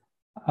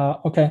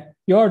 okay,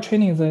 you are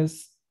training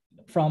this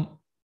from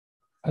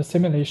a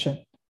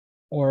simulation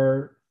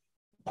or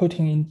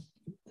putting in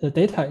the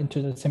data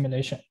into the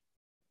simulation.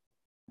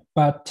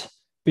 But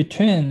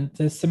between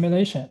the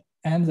simulation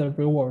and the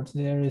real world,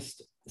 there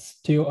is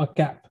still a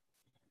gap.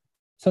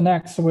 So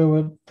next, we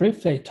will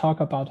briefly talk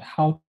about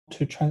how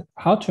to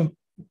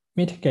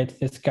mitigate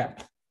this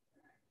gap.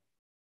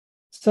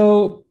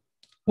 So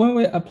when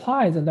we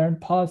apply the learned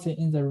policy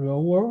in the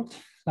real world,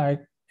 like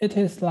it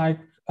is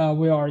like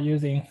we are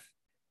using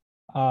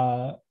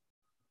a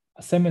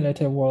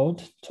simulated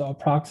world to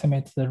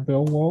approximate the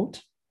real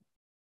world.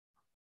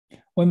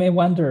 we may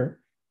wonder,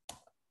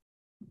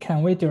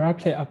 can we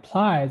directly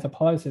apply the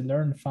policy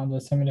learned from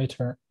the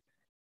simulator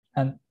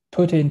and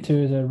put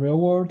into the real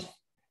world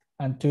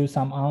and do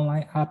some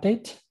online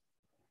update?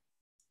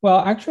 Well,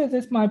 actually,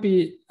 this might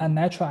be a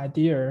natural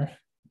idea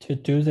to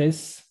do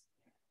this.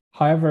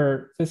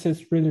 However, this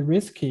is really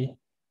risky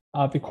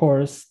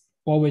because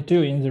what we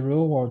do in the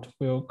real world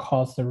will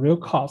cause the real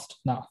cost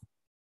now.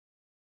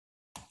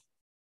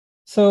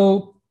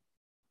 So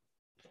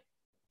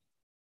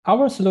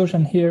our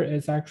solution here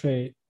is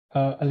actually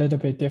a little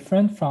bit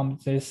different from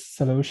this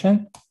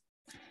solution.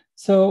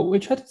 So we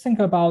try to think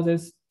about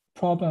this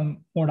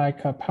problem more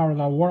like a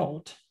parallel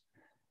world.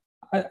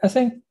 I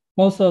think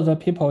most of the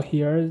people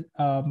here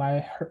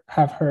might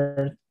have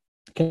heard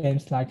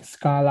games like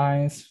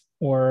Skylines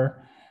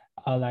or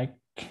like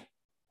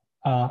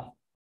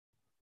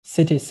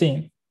City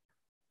Sim.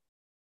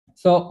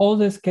 So all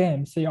these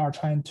games, they are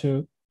trying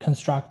to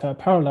construct a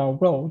parallel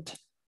world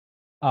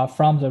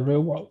from the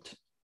real world.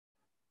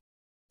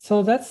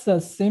 So that's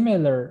a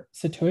similar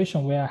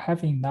situation we are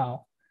having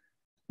now.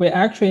 We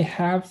actually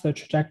have the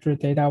trajectory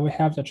data, we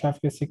have the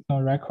traffic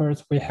signal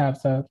records, we have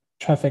the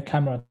traffic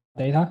camera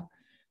data.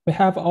 We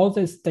have all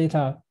this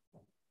data,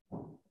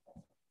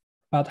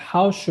 but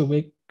how should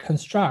we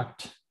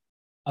construct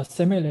a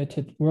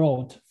simulated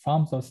world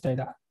from those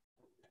data?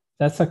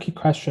 That's a key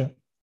question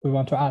we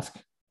want to ask.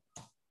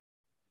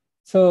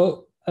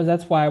 So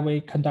that's why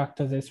we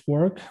conducted this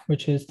work,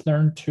 which is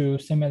learn to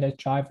simulate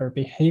driver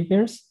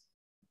behaviors.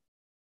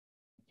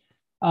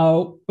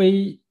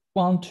 We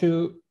want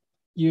to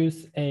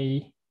use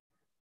a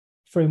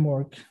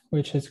framework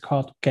which is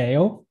called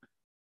GALE,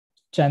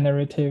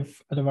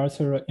 Generative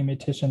Adversarial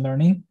Imitation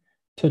Learning,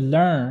 to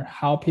learn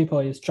how people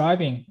is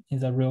driving in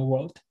the real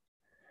world.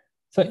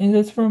 So in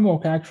this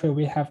framework, actually,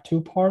 we have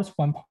two parts.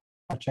 One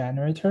part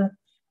generator,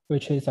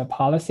 which is a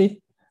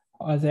policy.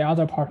 The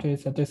other part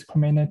is a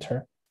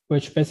discriminator,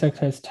 which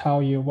basically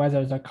tells you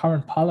whether the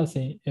current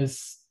policy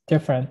is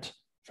different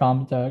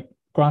from the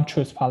ground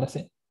truth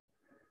policy.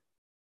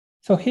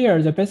 So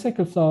here, the basic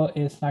flow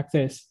is like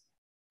this.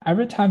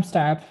 Every time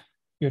step,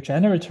 your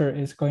generator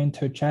is going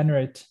to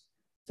generate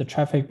the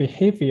traffic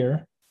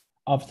behavior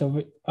of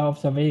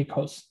the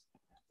vehicles,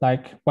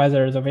 like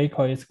whether the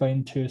vehicle is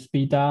going to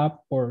speed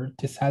up or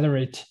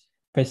decelerate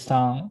based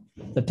on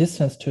the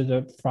distance to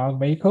the front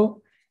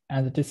vehicle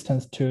and the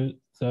distance to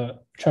the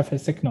traffic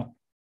signal.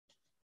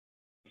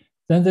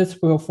 Then this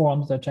will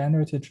form the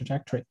generated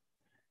trajectory.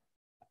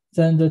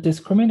 Then the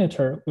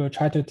discriminator will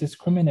try to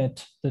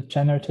discriminate the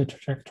generated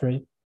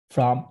trajectory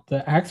from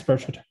the expert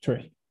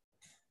trajectory.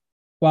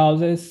 While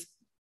this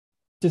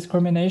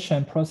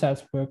discrimination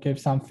process will give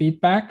some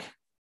feedback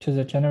to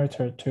the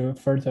generator to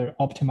further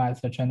optimize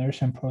the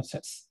generation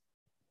process.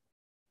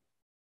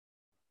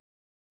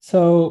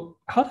 So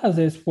how does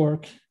this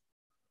work?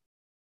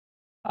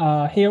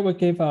 Here we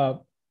give a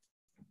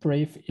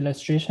brief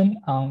illustration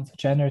on the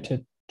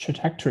generated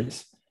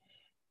trajectories.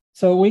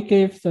 So we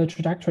give the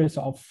trajectories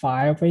of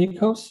 5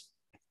 vehicles,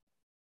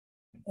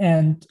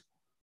 and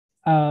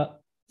the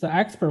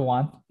expert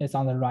one is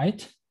on the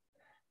right.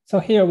 So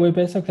here we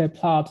basically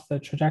plot the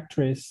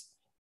trajectories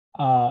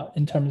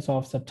in terms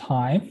of the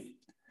time.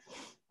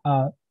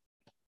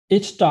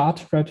 Each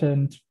dot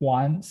represents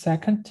 1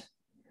 second.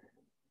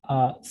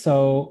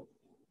 So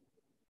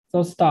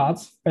those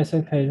dots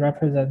basically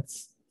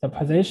represents the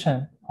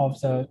position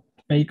of the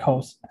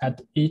vehicles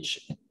at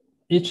each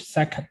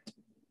second.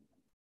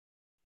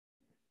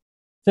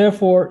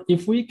 Therefore,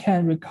 if we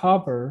can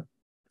recover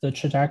the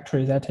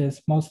trajectory that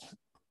is most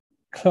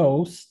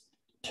close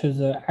to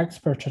the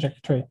expert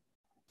trajectory,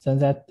 then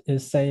that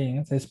is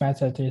saying this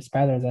method is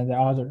better than the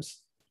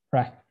others,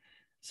 right?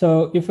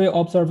 So if we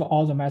observe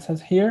all the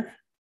methods here,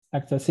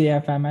 like the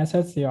CFM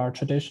methods, they are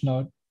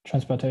traditional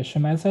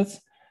transportation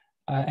methods,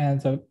 and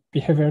the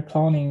behavior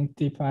cloning,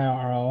 deep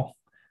ARL,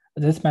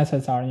 these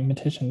methods are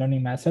imitation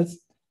learning methods.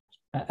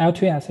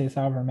 L2S is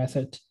our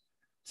method.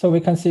 So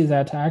we can see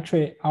that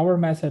actually our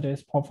method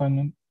is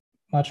performing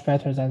much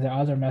better than the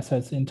other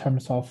methods in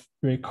terms of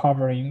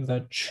recovering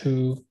the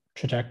true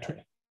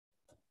trajectory.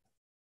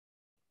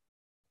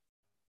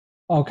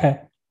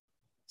 Okay,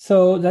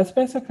 so that's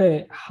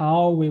basically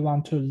how we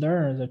want to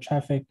learn the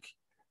traffic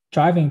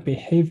driving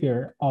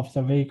behavior of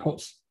the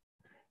vehicles.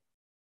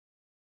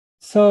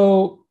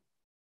 So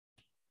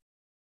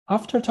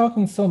after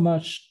talking so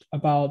much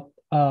about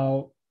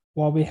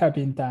what we have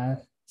been done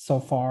so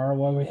far,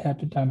 what we have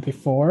been done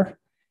before,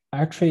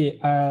 actually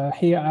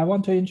here I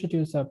want to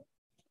introduce an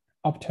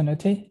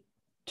opportunity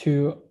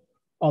to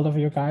all of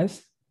you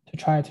guys to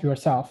try it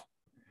yourself.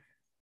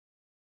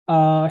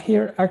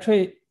 Here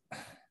actually,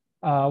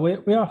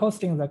 we are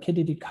hosting the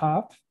KDD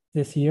Cup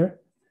this year.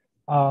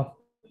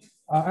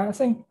 I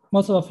think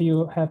most of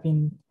you have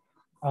been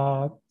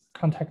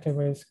contacted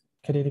with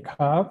KDD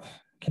Cup.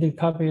 KDD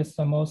Cup is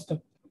the most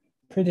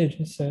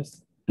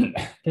prestigious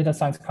data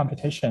science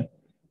competition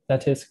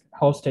that is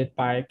hosted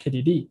by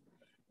KDD.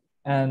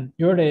 And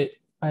usually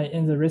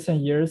in the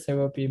recent years, there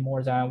will be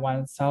more than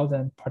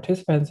 1,000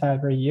 participants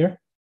every year.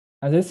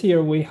 And this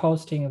year we're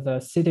hosting the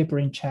City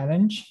Brain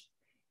Challenge.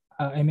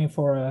 aiming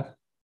for a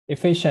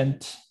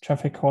efficient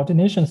traffic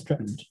coordination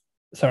strategy.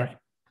 Sorry.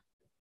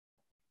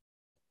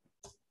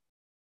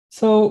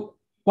 So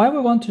why we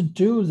want to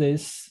do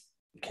this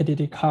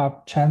KDD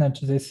Cup challenge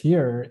this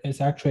year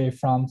is actually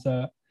from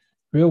the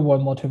real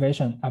world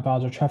motivation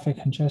about the traffic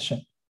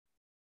congestion.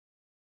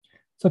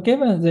 So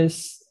given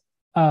this,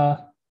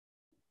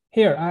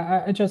 here,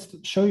 I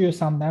just show you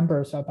some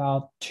numbers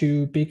about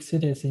two big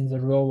cities in the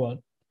real world,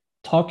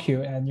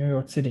 Tokyo and New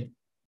York City.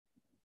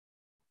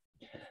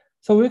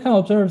 So we can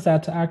observe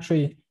that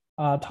actually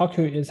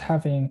Tokyo is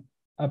having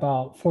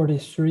about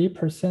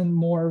 43%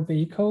 more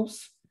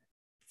vehicles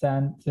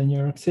than the New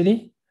York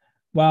City,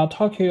 while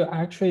Tokyo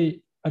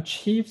actually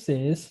achieves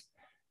this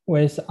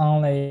with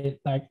only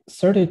like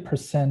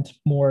 30%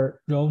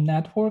 more road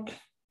network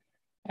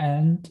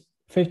and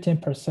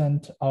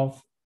 15%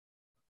 of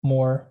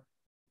more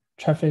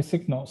traffic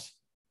signals.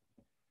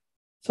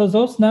 So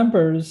those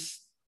numbers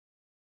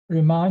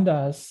remind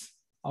us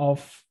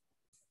of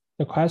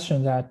the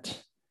question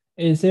that,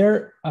 is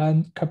there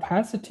a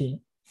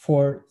capacity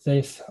for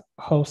this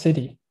whole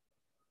city?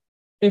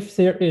 If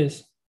there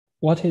is,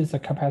 what is the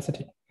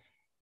capacity?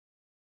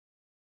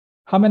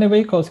 How many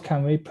vehicles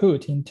can we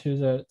put into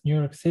the New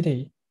York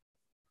City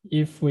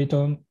if we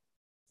don't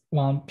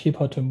want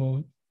people to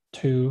move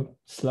too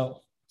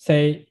slow?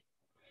 Say,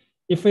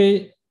 if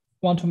we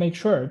want to make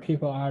sure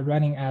people are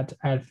running at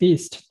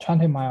least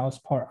 20 miles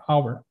per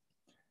hour,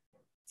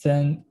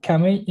 then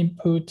can we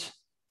input,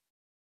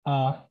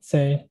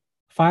 say,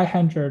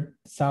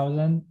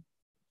 500,000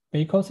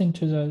 vehicles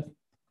into the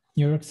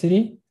New York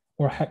City,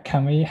 or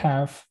can we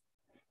have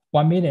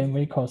 1 million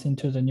vehicles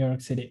into the New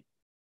York City?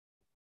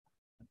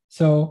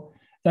 So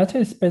that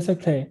is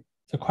basically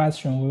the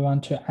question we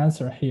want to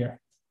answer here.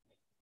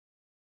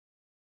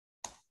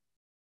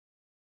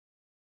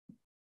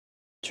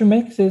 To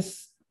make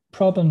this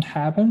problem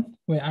happen,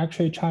 we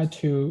actually try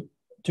to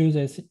do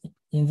this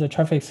in the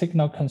traffic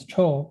signal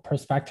control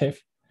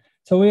perspective.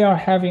 So we are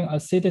having a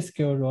city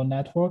scale road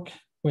network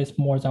with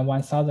more than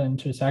 1,000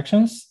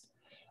 intersections.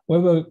 We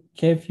will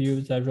give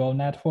you the road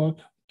network,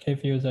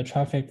 give you the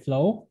traffic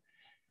flow,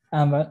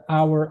 and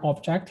our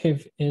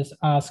objective is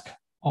ask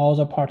all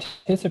the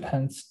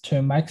participants to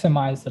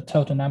maximize the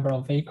total number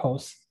of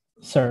vehicles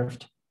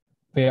served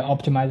via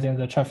optimizing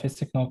the traffic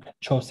signal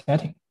control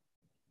setting.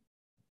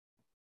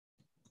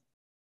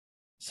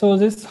 So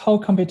this whole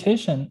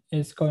computation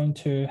is going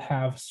to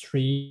have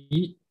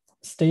 3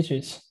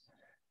 stages.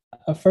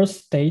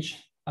 First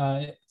stage,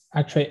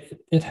 actually,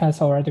 it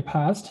has already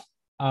passed.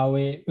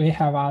 We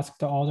have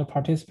asked all the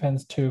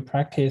participants to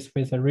practice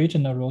with the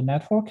regional road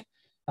network,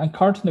 and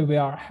currently we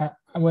are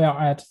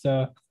at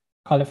the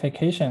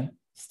qualification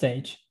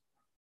stage.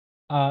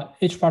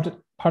 Each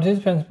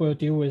participant will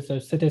deal with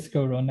the city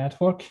scale road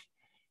network,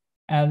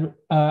 and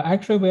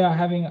actually we are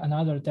having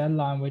another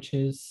deadline, which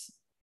is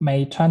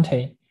May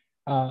 20.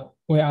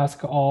 We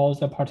ask all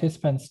the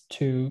participants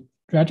to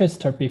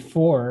register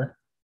before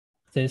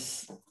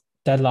this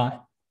deadline.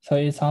 So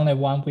it's only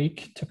 1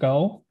 week to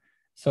go.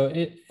 So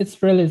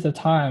it's really the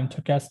time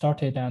to get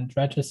started and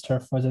register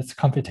for this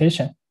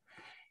computation.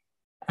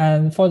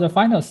 And for the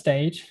final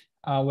stage,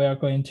 we are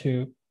going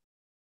to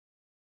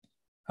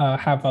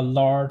have a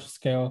large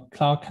scale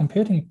cloud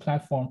computing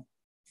platform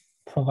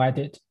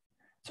provided.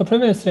 So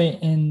previously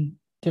in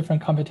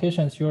different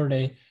competitions,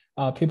 usually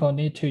people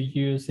need to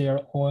use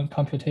their own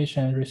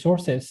computation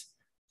resources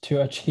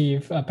to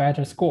achieve a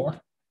better score.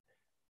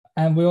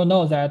 And we all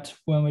know that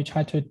when we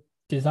try to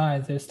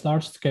design this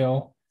large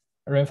scale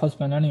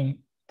reinforcement learning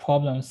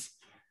problems,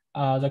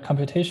 the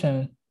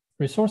computation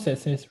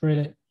resources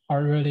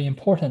are really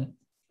important.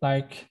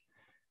 Like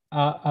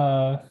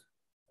all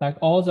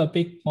the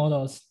big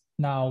models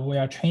now we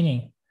are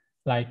training,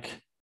 like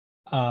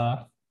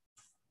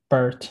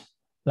BERT,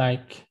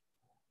 like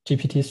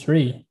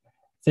GPT-3,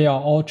 they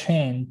are all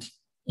trained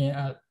in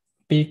a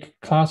big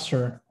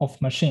cluster of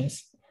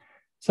machines.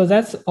 So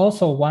that's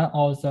also one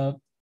of the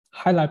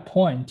highlight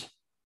point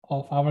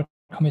of our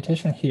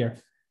computation here.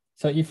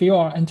 So if you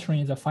are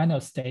entering the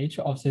final stage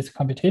of this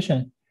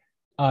computation,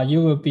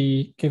 you will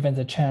be given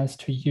the chance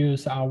to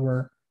use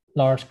our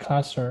large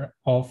cluster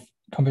of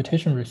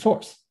computation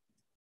resource.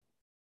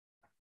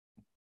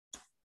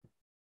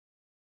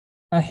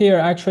 And here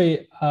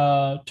actually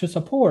to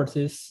support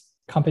this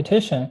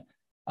computation,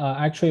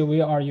 actually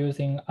we are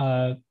using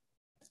a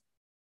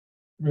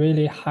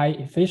really high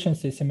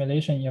efficiency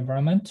simulation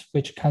environment,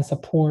 which can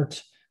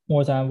support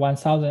more than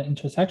 1,000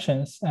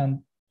 intersections and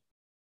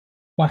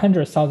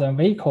 100,000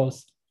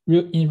 vehicles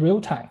in real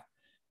time,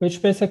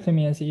 which basically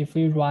means if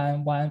we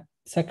run 1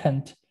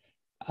 second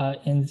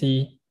in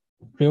the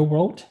real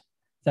world,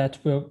 that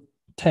will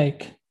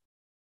take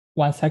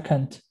 1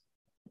 second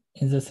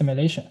in the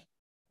simulation.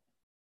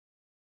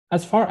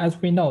 As far as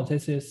we know,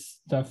 this is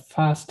the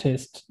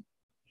fastest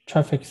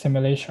traffic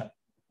simulation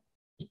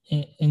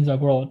in the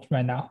world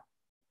right now.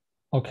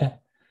 Okay.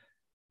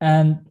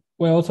 And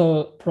we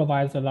also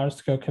provide the large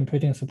scale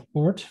computing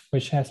support,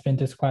 which has been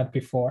described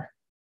before.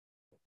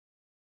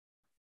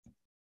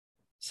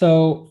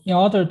 So in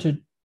order to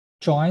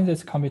join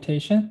this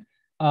computation,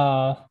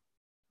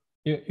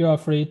 you are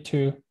free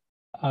to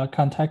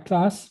contact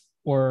us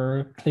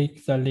or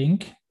click the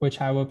link,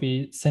 which I will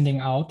be sending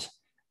out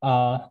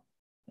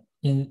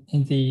in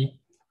the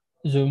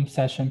Zoom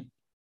session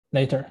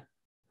later.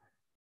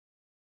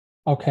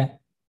 Okay,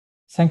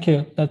 thank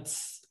you.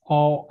 That's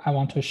all I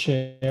want to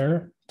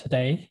share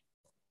today.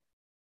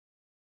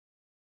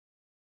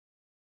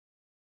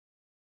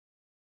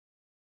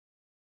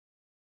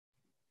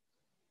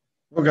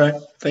 Okay,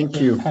 thank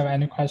you. Have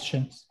any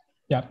questions?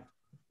 Yeah.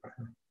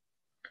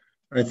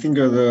 I think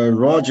the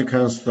Roger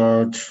can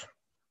start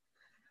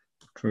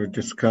to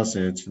discuss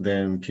it,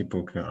 then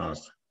people can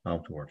ask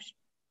afterwards.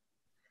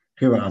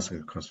 He will ask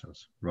the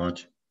questions.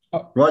 Roger.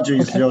 Oh, Roger,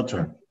 it's your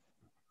turn.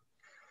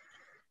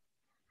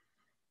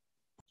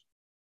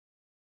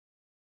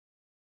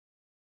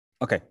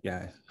 Okay,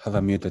 yeah, I have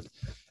unmuted.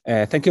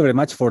 Thank you very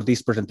much for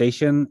this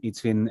presentation.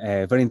 It's been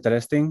very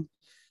interesting.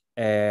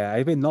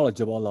 I've been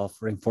knowledgeable of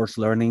reinforced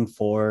learning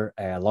for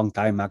a long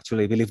time.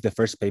 Actually, I believe the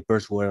first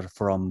papers were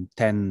from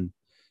 10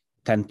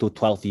 to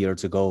 12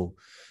 years ago.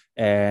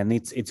 And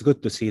it's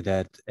good to see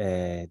that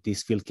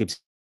this field keeps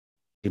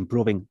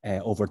improving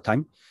over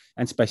time,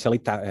 and especially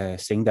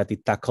seeing that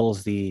it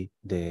tackles the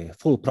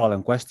full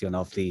problem question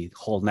of the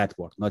whole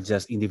network, not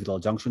just individual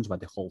junctions, but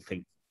the whole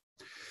thing.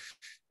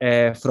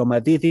 From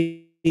a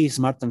DD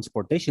smart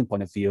transportation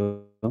point of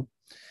view,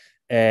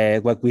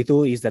 what we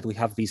do is that we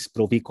have this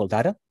pro-vehicle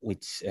data,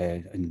 which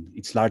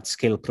it's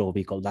large-scale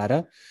pro-vehicle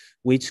data,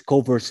 which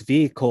covers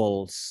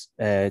vehicles,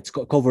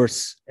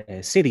 covers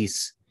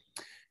cities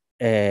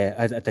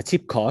at a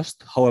cheap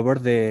cost. However,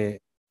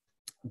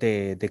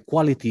 the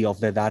quality of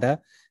the data,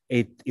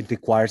 it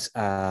requires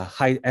a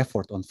high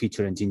effort on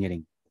feature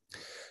engineering.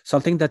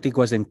 Something that it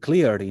wasn't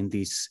clear in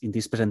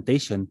this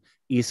presentation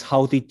is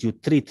how did you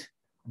treat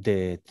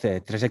the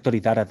trajectory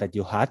data that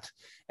you had,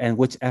 and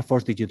which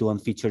efforts did you do on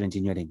feature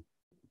engineering?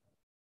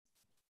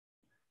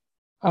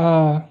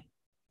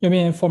 You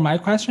mean for my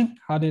question,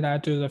 how did I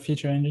do the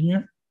feature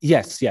engineer?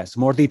 Yes,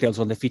 more details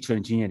on the feature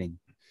engineering,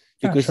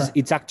 because sure.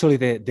 it's actually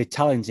the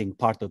challenging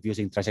part of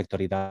using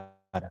trajectory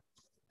data.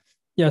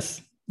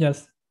 Yes,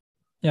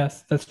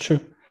 that's true.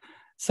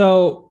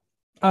 So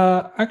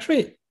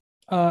actually,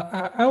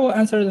 I will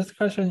answer this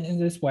question in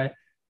this way.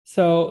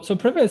 So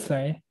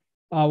previously,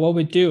 what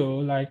we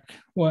do, like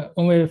when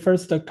we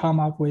first come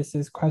up with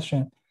this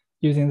question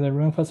using the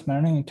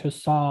reinforcement learning to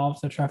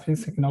solve the traffic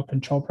signal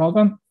control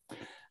problem,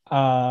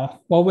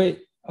 what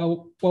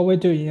we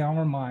do in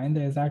our mind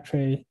is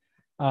actually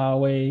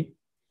we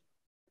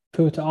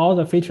put all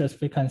the features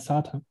we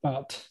thought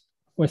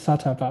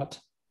about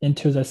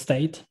into the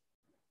state,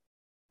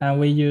 and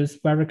we use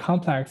very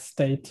complex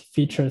state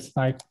features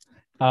like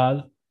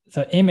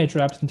the image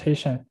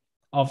representation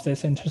of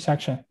this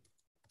intersection.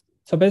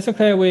 So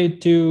basically, we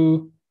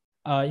do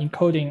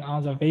encoding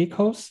on the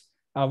vehicles,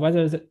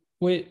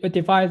 we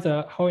divide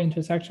the whole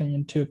intersection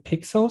into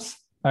pixels,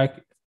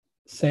 like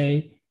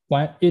say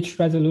each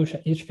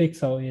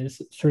pixel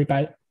is 3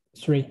 by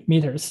 3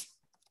 meters,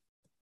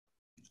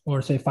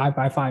 or say 5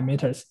 by 5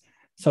 meters.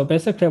 So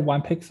basically,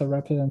 one pixel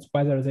represents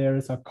whether there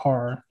is a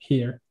car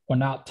here or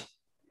not.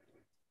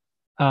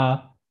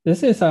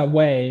 This is a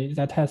way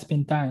that has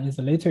been done in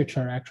the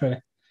literature, actually.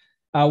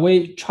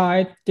 We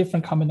tried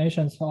different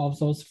combinations of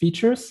those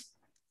features,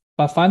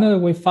 but finally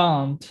we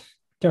found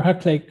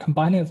directly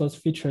combining those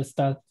features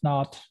does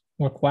not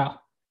work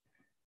well.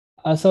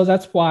 So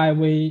that's why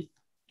we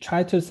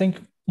try to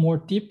think more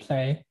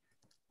deeply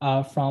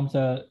from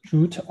the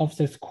root of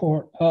this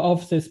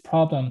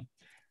problem.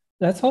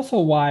 That's also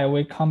why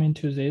we come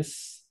into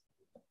this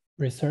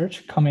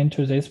research, come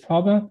into this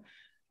problem.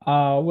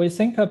 We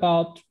think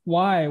about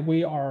why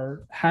we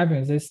are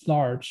having this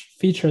large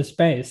feature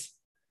space,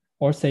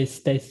 or say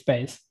state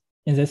space,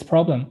 in this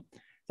problem.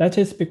 That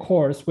is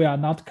because we are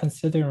not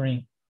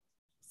considering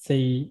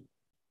the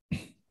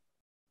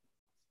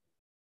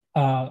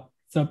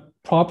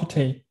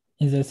property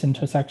in this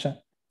intersection.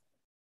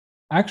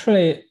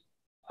 Actually,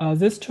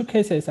 these two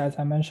cases, as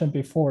I mentioned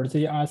before,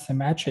 they are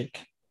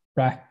symmetric,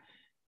 right?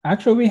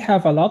 Actually, we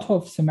have a lot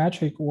of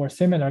symmetric or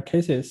similar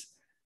cases.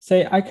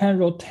 Say I can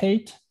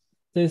rotate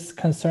this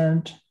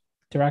concerned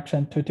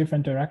direction to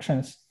different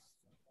directions.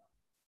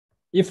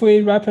 If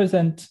we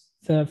represent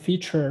the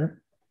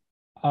feature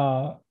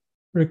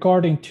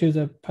regarding to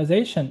the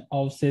position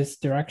of this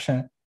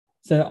direction,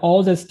 then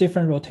all this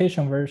different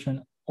rotation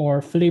version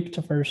or flipped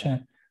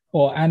version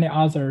or any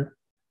other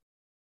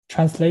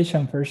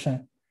translation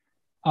version,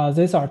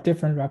 these are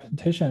different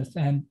representations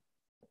and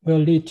will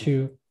lead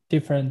to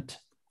different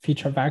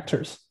feature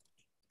vectors.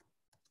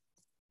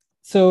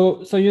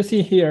 So you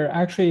see here,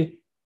 actually,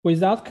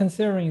 without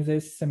considering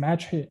this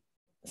symmetry,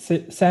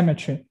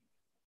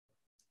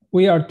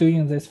 we are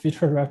doing this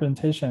feature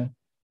representation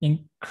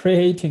in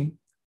creating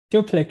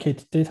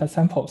duplicate data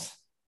samples,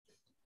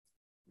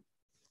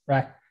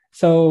 right?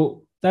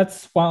 So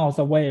that's one of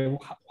the way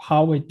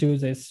how we do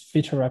this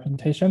feature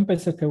representation.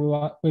 Basically,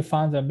 we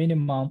find the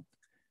minimum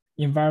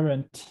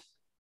invariant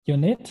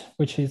unit,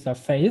 which is a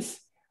phase.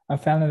 And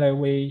finally,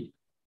 we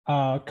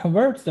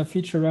convert the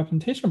feature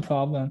representation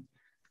problem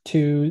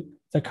to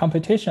the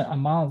competition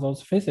among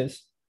those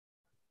phases.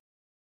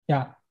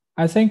 Yeah,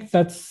 I think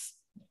that's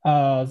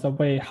the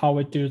way how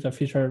we do the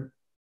feature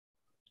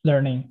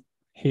learning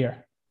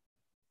here.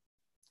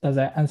 Does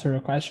that answer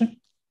your question?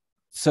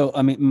 So,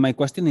 I mean, my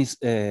question is,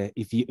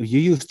 if you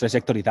use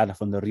trajectory data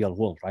from the real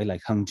world, right?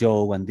 Like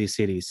Hangzhou and these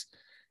cities,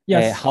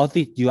 yes. How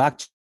did you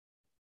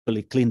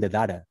actually clean the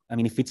data? I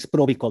mean, if it's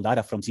pro-vehicle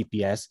data from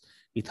GPS,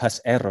 it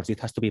has errors, it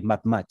has to be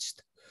map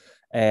matched.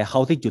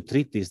 How did you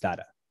treat this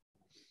data?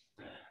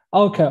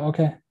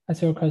 Okay, I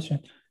see your question.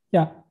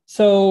 Yeah,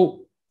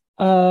 so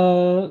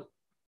the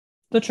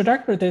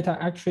trajectory data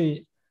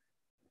actually,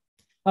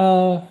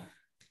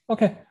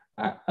 okay,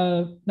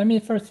 let me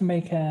first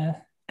make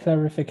a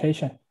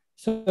clarification.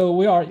 So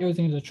we are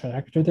using the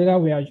trajectory data,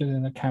 we are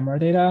using the camera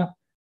data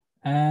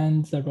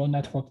and the road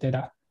network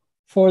data.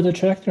 For the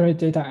trajectory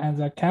data and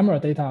the camera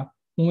data,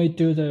 when we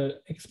do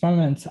the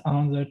experiments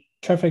on the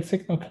traffic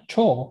signal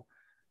control,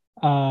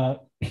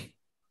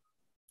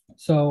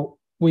 so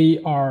we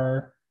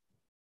are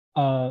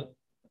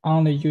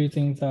only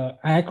using the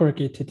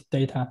aggregated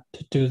data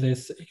to do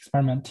this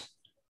experiment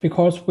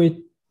because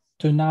we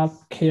do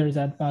not care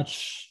that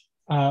much,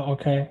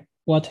 okay,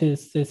 what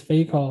is this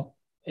vehicle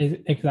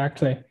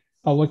exactly,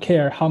 but we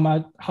care how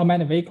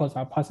many vehicles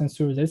are passing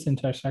through this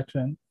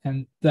intersection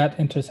and that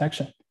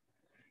intersection.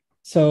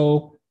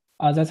 So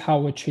that's how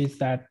we treat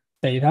that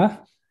data.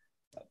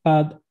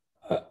 But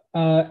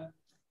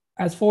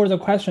as for the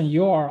question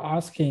you are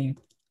asking,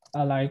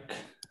 like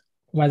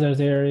whether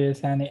there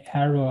is any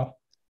error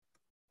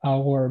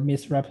or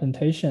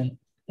misrepresentation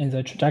in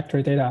the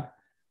trajectory data,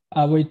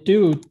 we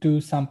do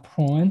some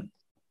prune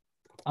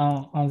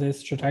on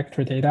this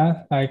trajectory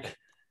data. Like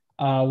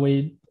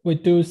we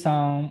do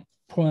some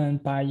prune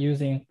by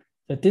using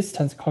the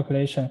distance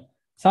calculation.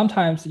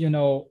 Sometimes, you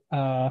know,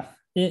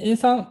 in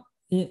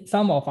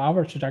some of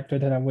our trajectory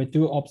data, we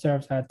do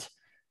observe that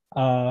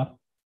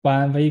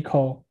one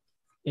vehicle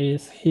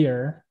is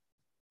here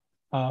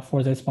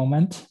for this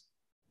moment,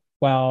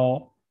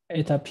 while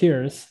it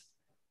appears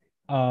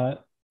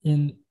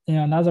in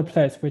another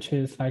place, which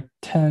is like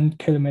 10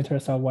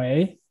 kilometers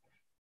away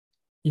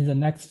in the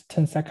next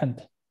 10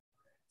 seconds.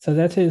 So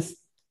that is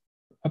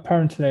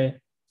apparently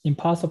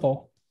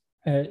impossible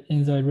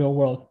in the real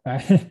world,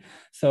 right?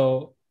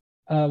 So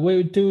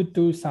we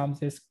do some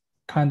this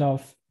kind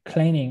of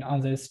cleaning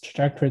on this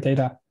trajectory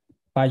data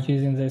by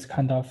using this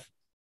kind of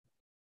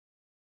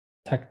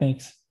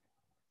techniques.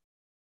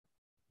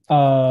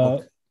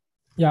 Okay.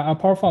 Yeah,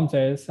 apart from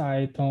this,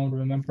 I don't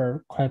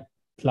remember quite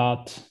a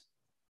lot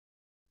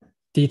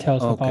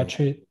details about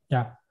it.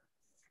 Yeah.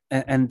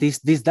 And these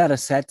data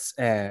sets,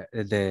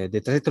 the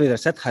trajectory data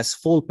set has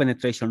full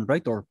penetration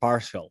rate or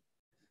partial.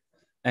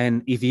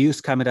 And if you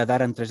use camera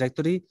data and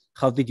trajectory,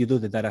 how did you do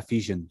the data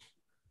fusion?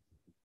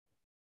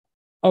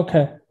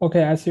 Okay,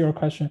 I see your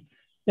question.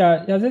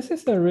 Yeah, this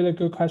is a really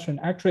good question.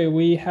 Actually,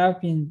 we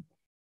have been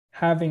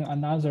having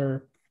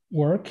another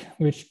work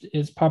which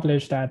is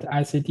published at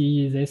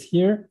ICDE this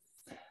year,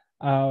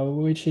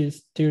 which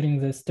is dealing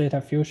this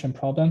data fusion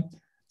problem.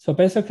 So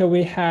basically,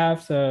 we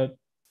have the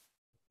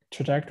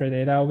trajectory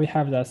data, we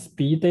have the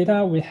speed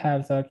data, we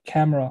have the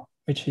camera,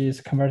 which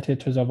is converted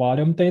to the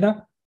volume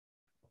data.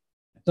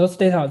 Those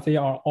data, they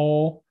are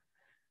all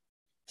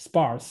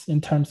sparse in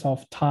terms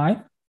of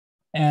time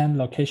and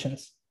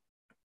locations.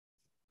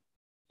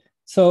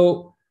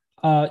 So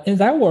in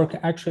that work,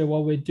 actually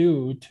what we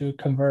do to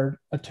convert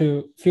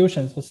to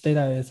fusion those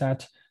data is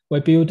that we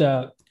build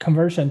a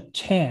conversion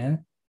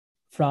chain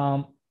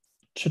from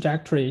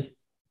trajectory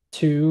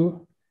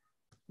to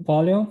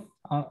volume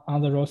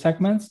on the row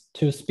segments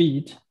to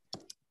speed.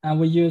 And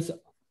we use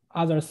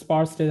other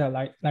sparse data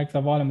like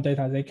the volume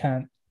data, they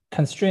can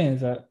constrain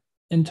the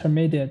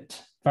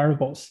intermediate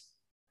variables.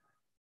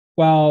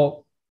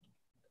 Well,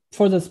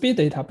 for the speed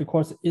data,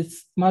 because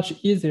it's much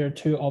easier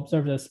to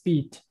observe the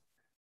speed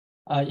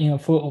in a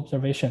full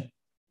observation,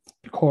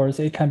 because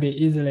it can be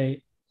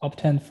easily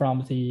obtained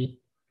from the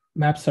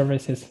map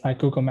services like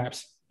Google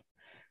Maps.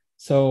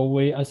 So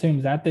we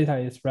assume that data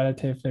is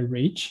relatively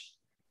rich.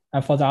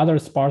 And for the other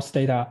sparse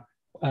data,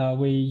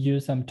 we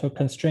use them to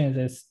constrain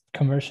this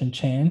conversion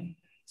chain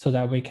so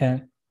that we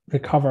can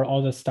recover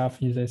all the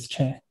stuff in this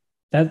chain.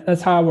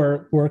 That's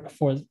our work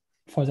for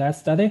that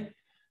study.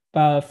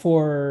 But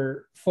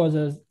for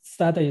the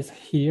studies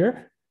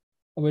here,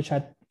 which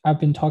I've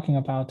been talking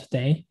about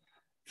today,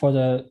 for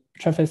the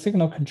traffic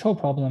signal control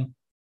problem,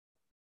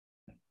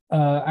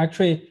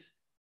 actually,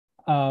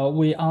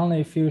 we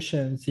only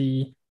fusion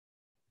the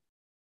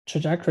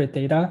trajectory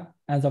data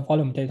and the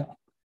volume data.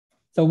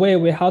 The way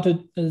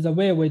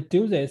we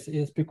do this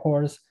is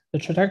because the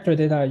trajectory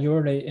data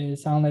usually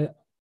is only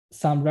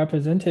some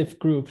representative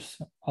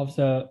groups of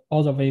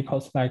all the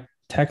vehicles, like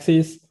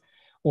taxis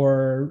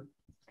or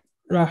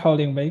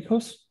ride-hailing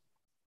vehicles.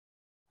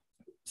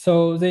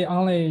 So they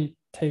only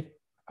take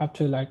up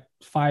to like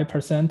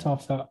 5%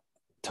 of the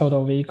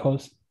total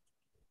vehicles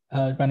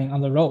running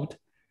on the road.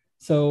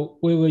 So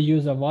we will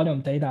use the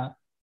volume data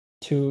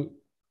to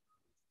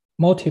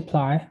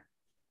multiply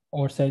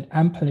or say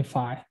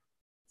amplify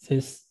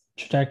this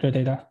trajectory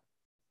data.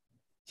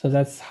 So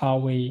that's how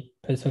we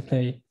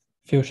basically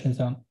fusion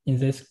them in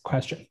this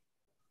question.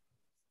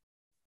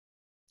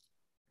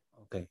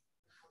 Okay,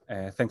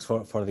 thanks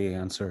for the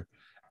answer.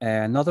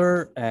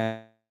 Another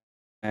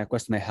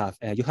question I have,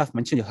 you have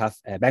mentioned you have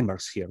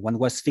benchmarks here. One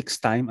was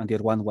fixed time and the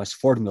other one was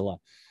formula.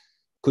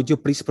 Could you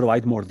please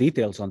provide more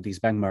details on these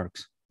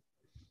benchmarks?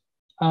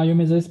 You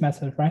mean this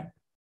method, right?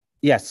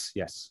 Yes,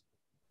 yes.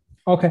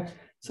 Okay,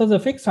 so the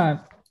fixed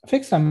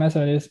time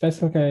method is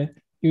basically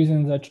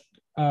using the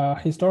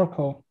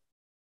historical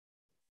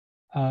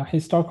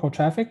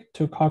traffic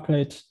to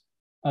calculate,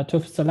 to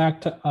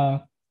select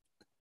a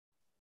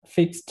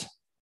fixed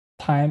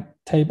time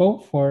table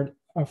for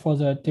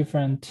the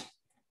different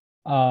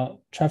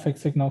traffic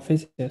signal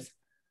phases.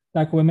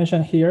 Like we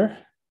mentioned here,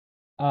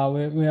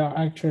 we are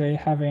actually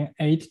having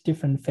 8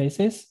 different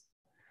phases.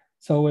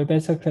 So we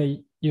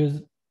basically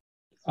use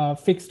a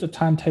fixed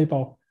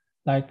timetable.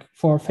 Like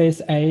for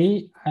phase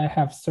A, I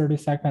have 30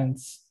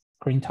 seconds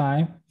green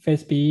time.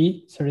 Phase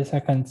B, 30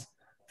 seconds.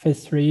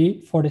 Phase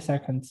 3, 40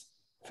 seconds.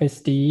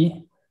 Phase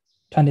D,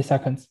 20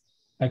 seconds,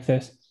 like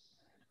this.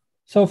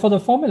 So for the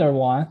formula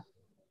one,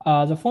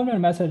 the formula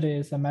method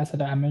is a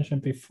method I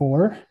mentioned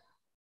before,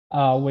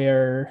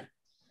 where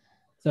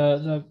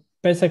the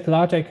basic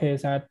logic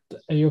is that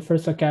you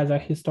first get the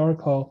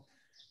historical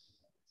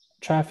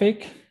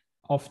traffic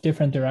of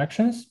different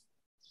directions.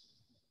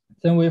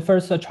 Then we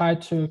first try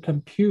to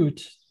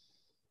compute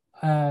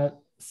a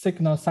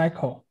signal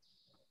cycle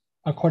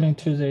according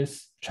to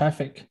this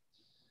traffic.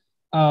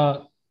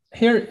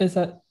 Here is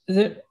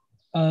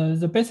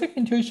the basic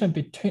intuition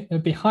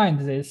behind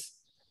this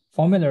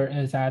formula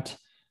is that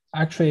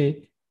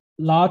actually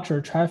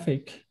larger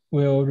traffic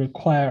will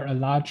require a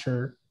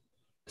larger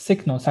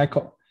signal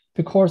cycle,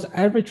 because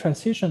every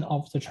transition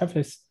of the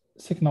traffic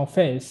signal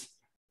phase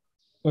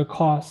will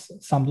cause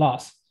some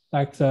loss,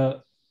 like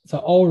the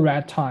all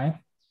red time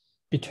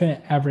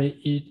between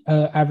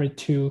every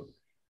 2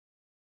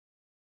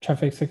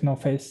 traffic signal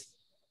phase.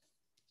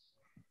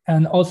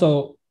 And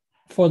also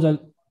for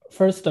the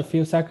first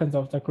few seconds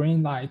of the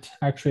green light,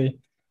 actually,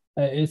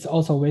 it's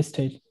also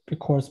wasted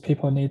because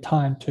people need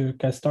time to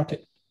get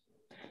started.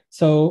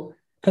 So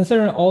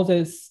considering all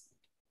this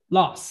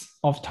loss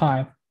of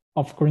time,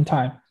 of green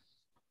time,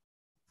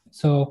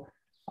 so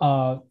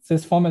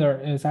this formula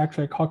is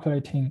actually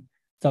calculating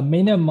the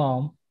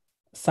minimum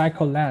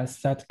cycle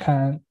length that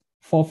can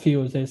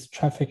fulfill this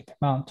traffic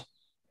demand.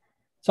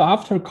 So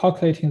after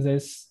calculating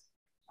this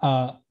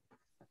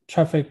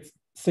traffic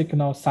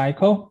signal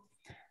cycle,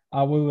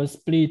 we will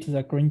split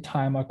the green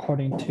time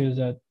according to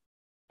the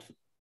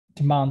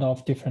demand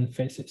of different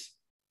phases.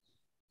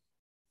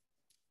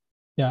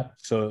 Yeah.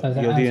 So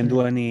you didn't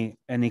do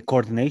any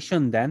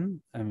coordination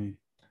then? I mean,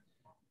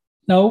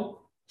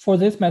 no, for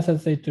this method,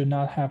 they do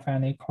not have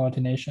any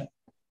coordination.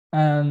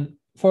 And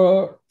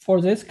for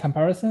this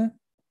comparison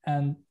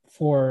and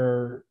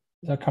for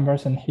the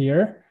comparison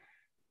here,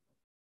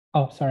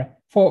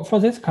 for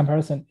this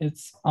comparison,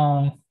 it's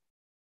on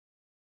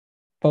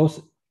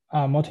both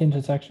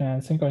multi-intersection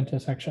and single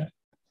intersection.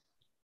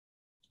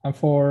 And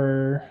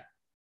for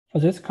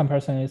this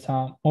comparison, it's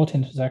on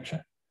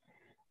multi-intersection.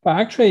 But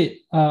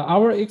actually,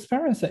 our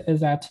experience is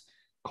that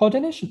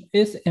coordination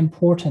is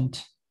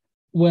important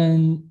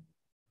when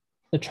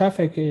the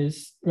traffic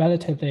is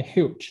relatively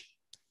huge,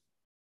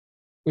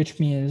 which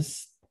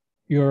means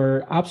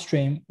your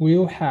upstream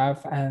will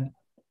have an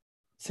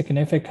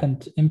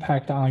significant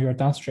impact on your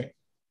downstream.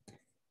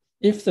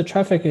 If the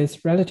traffic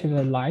is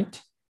relatively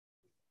light,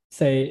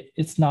 say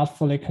it's not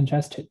fully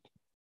congested,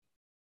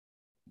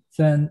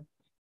 then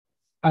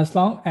as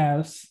long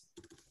as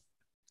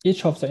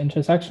each of the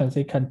intersections,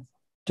 they can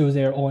do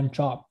their own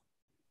job,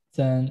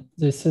 then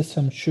the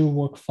system should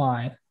work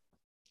fine.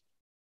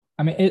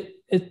 I mean,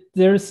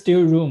 there's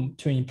still room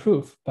to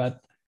improve,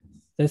 but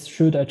this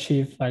should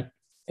achieve like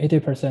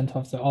 80%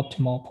 of the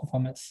optimal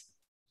performance.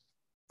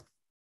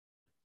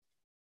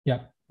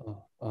 Yeah.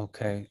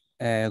 Okay.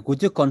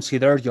 Would you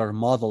consider your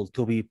model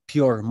to be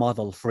pure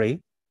model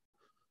free,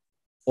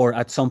 or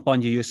at some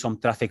point you use some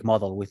traffic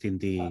model within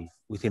the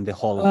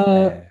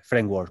whole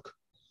framework?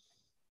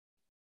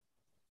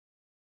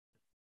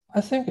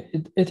 I think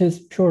it is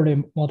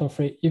purely model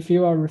free. If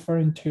you are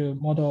referring to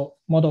model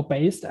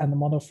based and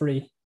model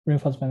free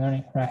reinforcement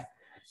learning, right?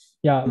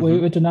 Yeah,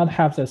 we do not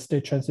have the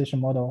state transition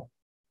model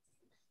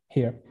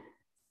here.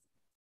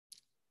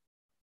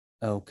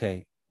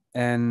 Okay.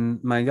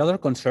 And my other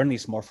concern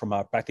is more from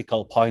a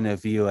practical point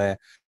of view,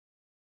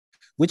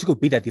 which could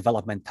be the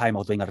development time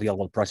of doing a real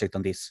world project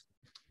on this.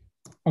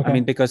 Okay. I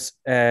mean, because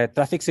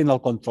traffic signal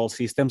control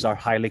systems are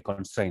highly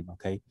constrained,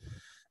 okay?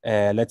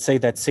 Let's say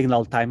that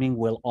signal timing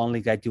will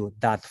only get you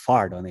that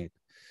far on it.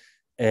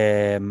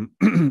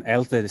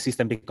 Else the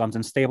system becomes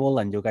unstable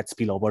and you get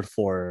spillover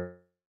for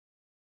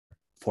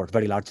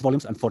very large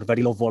volumes, and for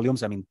very low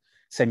volumes, I mean,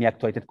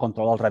 semi-actuated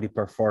control already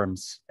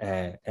performs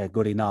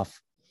good enough.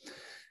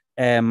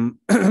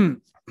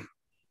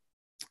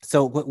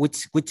 So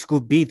which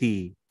could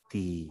be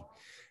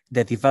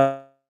the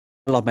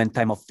development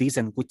time of this,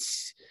 and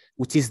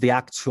which is the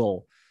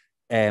actual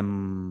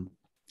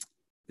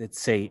let's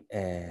say,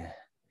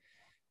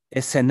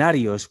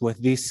 scenarios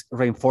with this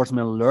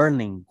reinforcement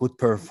learning would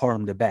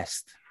perform the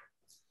best?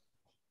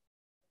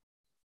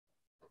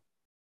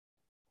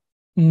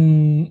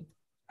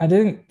 I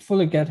didn't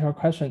fully get your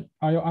question.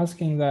 Are you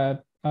asking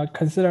that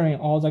considering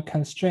all the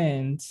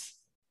constraints,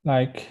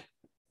 like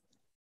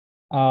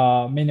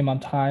minimum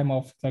time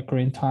of the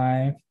green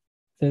time,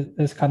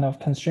 this kind of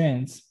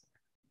constraints,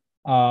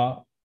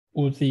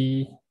 would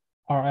the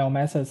RL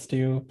method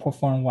still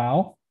perform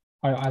well?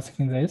 Are you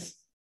asking this?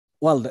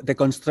 Well, the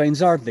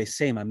constraints are the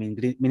same. I mean,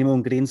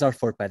 minimum greens are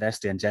for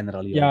pedestrian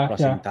generally, or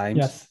crossing times,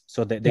 yes.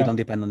 So they don't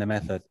depend on the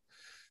method.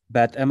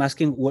 But I'm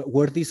asking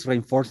where this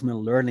reinforcement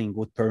learning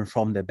would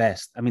perform the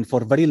best. I mean,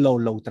 for very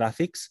low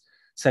traffics,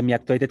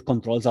 semi-actuated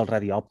control is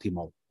already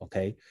optimal,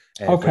 okay?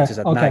 For instance,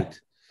 at night.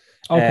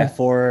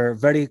 For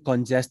very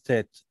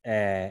congested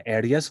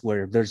areas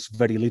where there's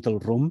very little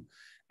room,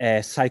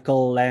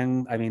 cycle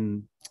length, I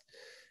mean,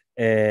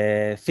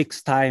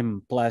 fixed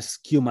time plus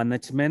queue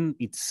management,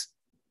 it's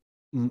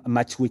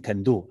much we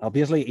can do.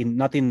 Obviously,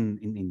 not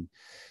in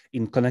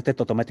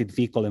connected automated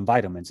vehicle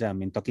environments. I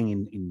mean, talking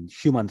in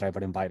human driver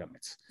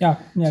environments.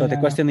 So the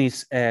question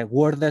is,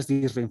 where does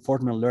these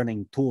reinforcement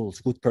learning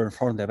tools would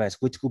perform the best?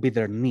 Which could be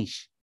their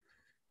niche?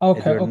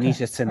 Their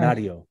niche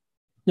scenario.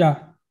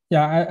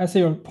 I see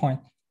your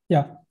point.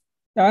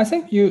 I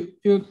think you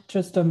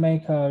just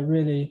make a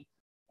really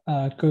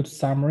good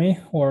summary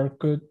or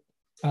good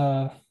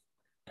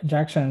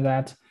projection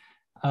that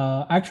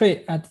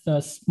actually at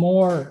the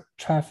small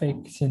traffic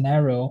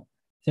scenario,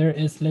 there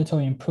is little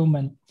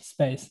improvement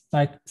space.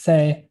 Like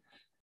say,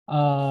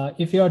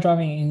 if you're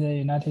driving in the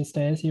United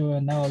States, you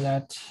will know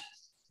that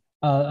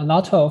a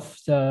lot of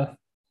the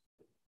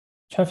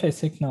traffic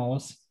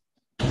signals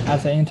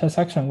at the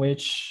intersection,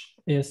 which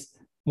is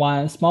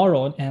one small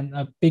road and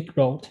a big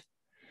road,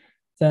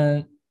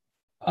 then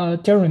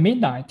during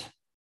midnight,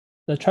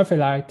 the traffic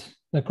light,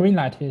 the green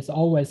light is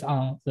always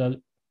on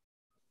the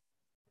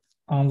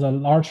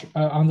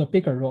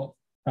bigger road,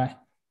 right?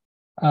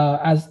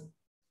 As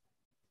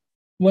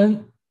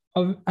when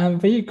a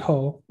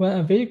vehicle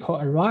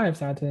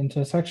arrives at the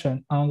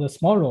intersection on the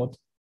small road,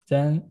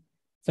 then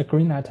the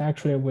green light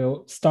actually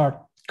will start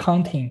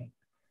counting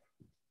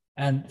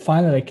and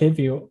finally give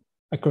you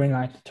a green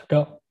light to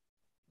go.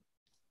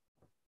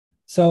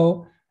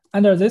 So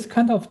under this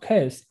kind of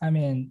case, I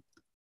mean,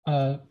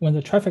 when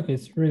the traffic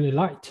is really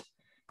light,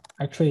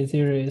 actually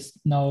there is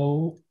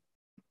no,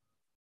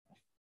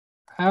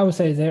 I would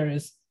say there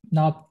is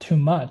not too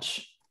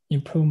much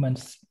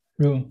improvement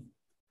room.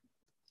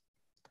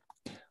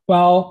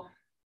 While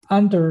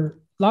under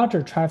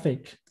larger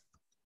traffic,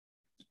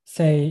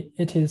 say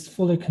it is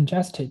fully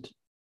congested,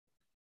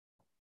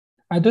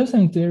 I do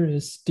think there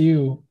is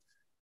still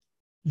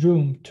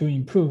room to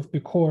improve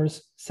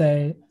because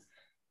say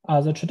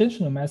the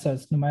traditional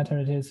methods, no matter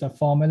it is a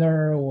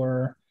formula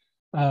or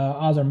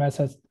other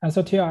methods,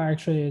 SOTR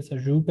actually is a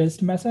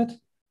rule-based method,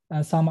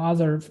 and some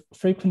other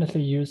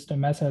frequently used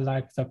method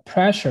like the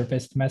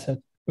pressure-based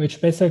method,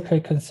 which basically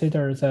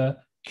considers the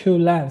queue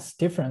length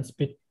difference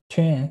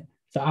between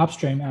the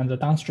upstream and the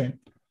downstream.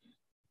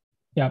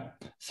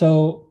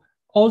 So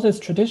all these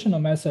traditional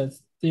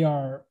methods, they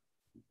are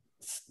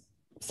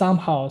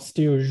somehow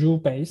still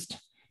rule-based,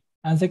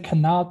 and they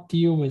cannot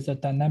deal with the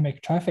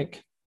dynamic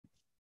traffic.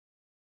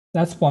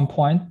 That's one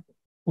point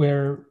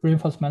where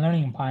reinforcement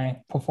learning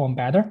might perform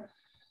better.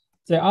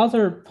 The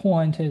other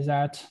point is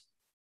that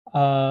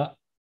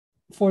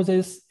for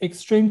these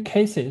extreme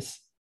cases,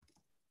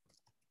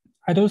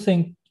 I don't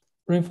think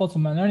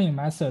reinforcement learning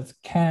methods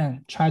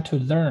can try to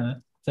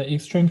learn the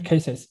extreme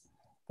cases.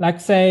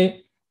 Like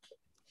say,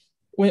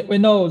 we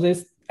know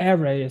this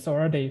area is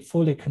already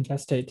fully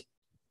congested,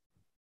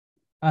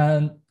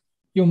 and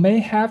you may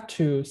have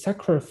to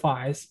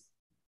sacrifice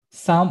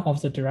some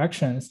of the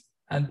directions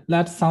and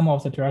let some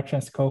of the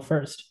directions go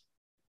first.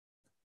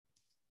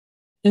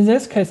 In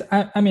this case,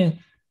 I mean,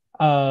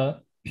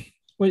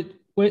 we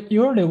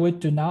usually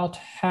do not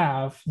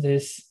have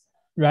this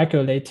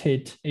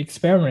regulated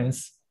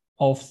experience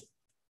of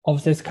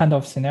this kind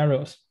of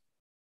scenarios.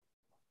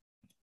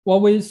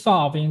 What we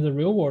solve in the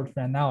real world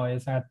right now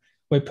is that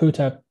we put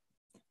a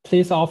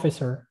police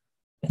officer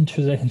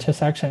into the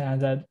intersection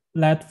and then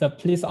let the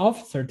police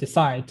officer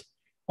decide,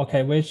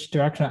 okay, which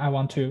direction I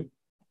want to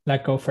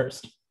let go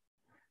first.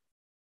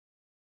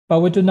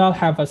 But we do not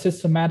have a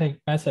systematic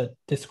method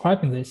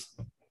describing this.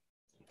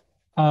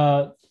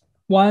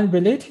 One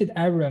related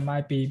area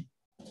might be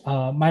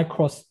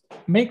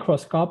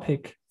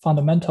macroscopic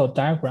fundamental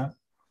diagram,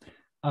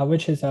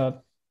 which is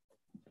a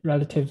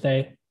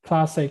relatively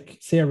classic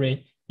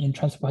theory in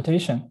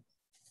transportation.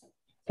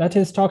 That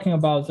is talking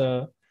about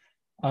the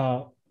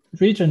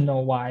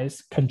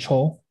regional-wise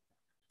control.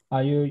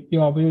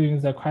 You are viewing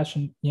the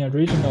question in a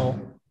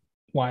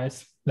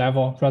regional-wise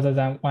level rather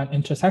than one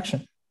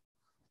intersection.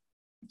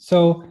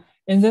 So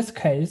in this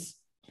case,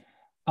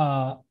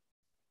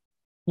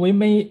 we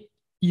may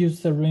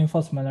use the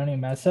reinforcement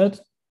learning method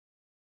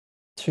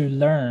to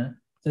learn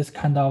this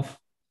kind of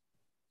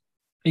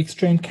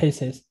extreme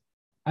cases.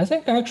 I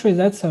think actually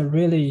that's a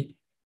really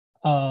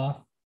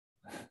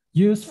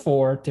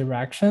useful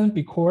direction,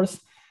 because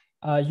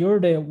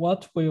usually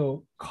what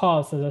will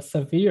cause the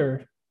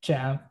severe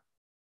jam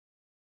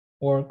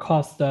or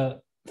cause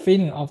the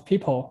feeling of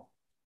people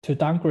to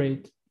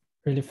downgrade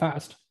really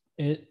fast,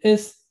 it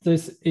is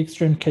these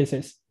extreme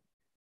cases.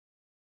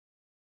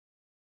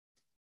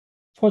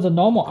 For the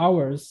normal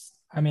hours,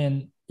 I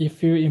mean,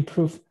 if you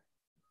improve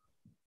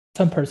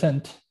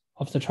 10%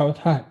 of the travel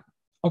time,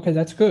 okay,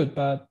 that's good,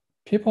 but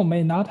people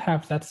may not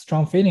have that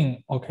strong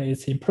feeling, okay,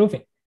 it's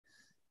improving.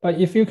 But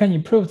if you can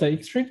improve the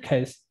extreme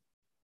case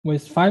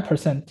with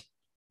 5%,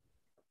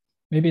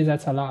 maybe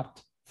that's a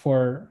lot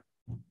for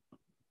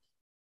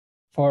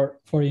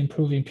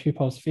improving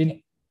people's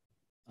feeling.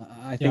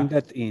 I think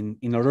that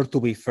in order to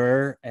be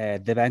fair,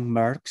 the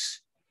benchmarks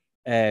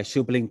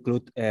should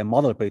include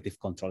model predictive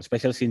control,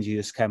 especially since you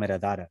use camera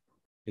data.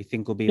 I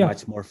think would be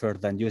much more fair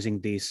than using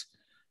this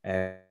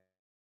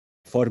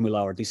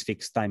formula or these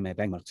fixed time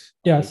benchmarks.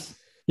 Okay? Yes.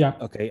 Yeah.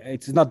 Okay.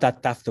 It's not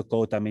that tough to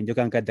code. I mean, you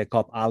can get the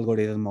COP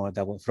algorithm or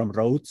from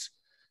roads,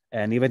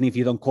 and even if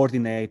you don't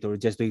coordinate or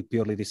just do it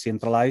purely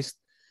decentralized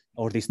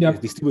or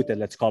distributed,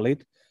 let's call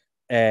it,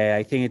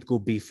 I think it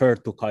could be fair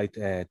to call it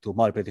to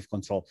model predictive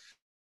control.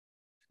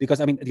 Because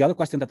I mean, the other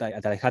question that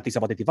I had is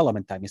about the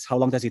development time. Is how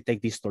long does it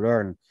take this to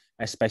learn,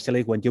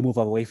 especially when you move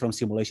away from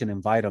simulation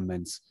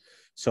environments?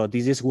 So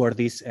this is where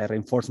these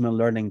reinforcement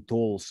learning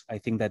tools, I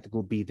think that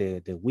would be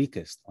the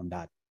weakest on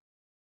that.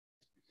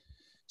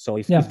 So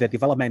if the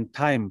development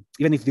time,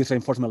 even if this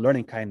reinforcement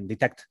learning can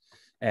detect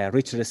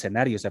richer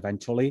scenarios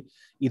eventually,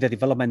 if the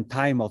development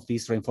time of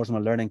these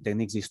reinforcement learning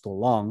techniques is too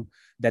long,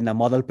 then the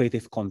model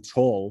predictive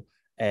control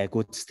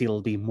could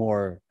still be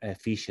more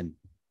efficient.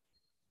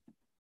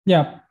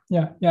 Yeah,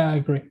 I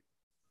agree.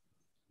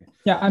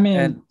 Yeah, I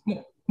mean,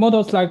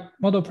 models like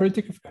model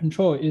predictive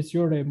control is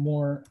usually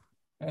more,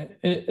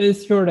 it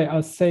is usually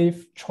a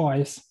safe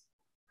choice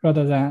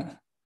rather than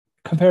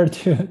compared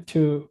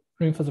to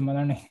reinforcement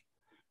learning.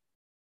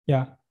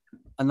 Yeah.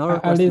 Another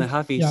question I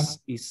have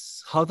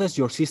is how does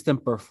your system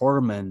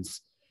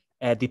performance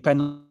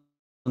depend on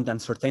the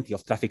uncertainty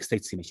of traffic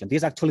state estimation? This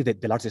is actually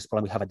the largest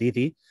problem we have at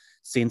DD,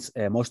 since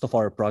most of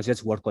our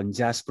projects work on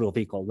just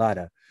pro-vehicle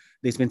data.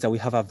 This means that we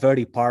have a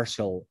very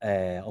partial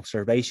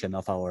observation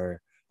of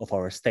our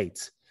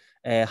states.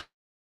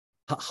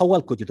 How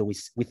well could you do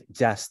with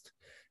just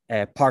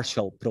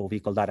partial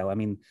pro-vehicle data? I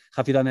mean,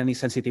 have you done any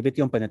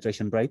sensitivity on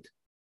penetration rate?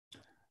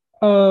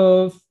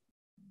 No,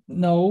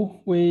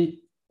 we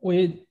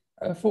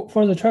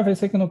for the traffic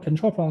signal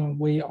control problem,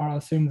 we are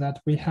assuming that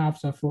we have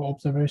the full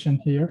observation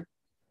here.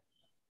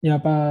 Yeah,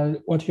 but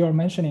what you're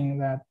mentioning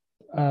that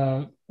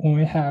when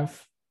we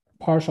have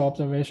partial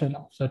observation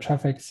of the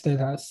traffic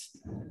status,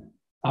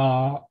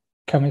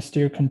 can we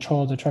still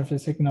control the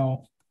traffic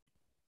signal?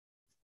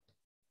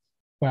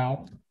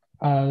 Well,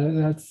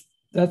 that's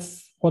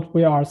what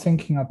we are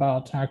thinking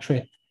about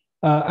actually.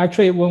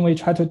 Actually, when we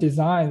try to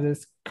design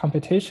this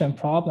computation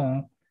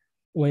problem,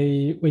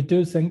 we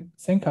do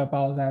think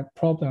about that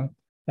problem,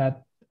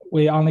 that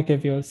we only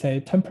give you, say,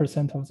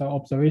 10% of the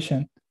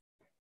observation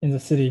in the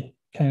city.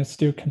 Can you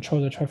still control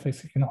the traffic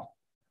signal?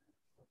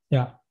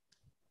 Yeah.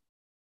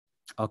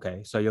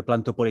 Okay, so you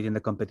plan to put it in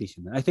the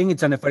competition. I think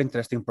it's a very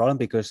interesting problem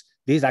because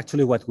this is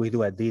actually what we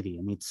do at Didi,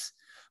 and it's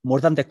more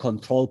than the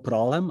control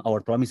problem.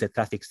 Our problem is the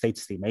traffic state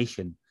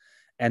estimation,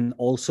 and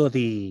also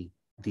the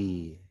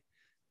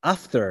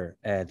after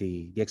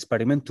the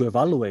experiment to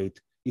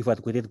evaluate if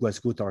what we did was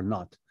good or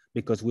not,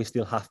 because we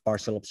still have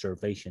partial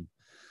observation.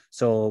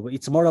 So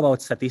it's more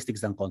about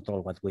statistics than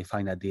control, what we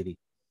find at Didi.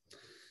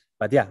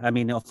 But yeah, I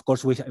mean, of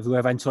course, we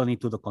eventually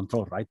need to do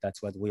control, right?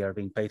 That's what we are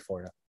being paid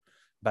for.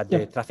 But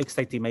the traffic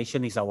state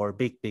estimation is our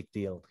big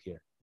deal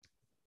here.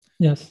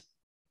 Yes.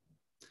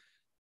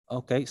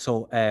 Okay,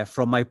 so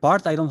from my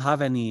part, I don't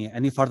have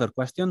any further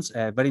questions.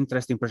 Very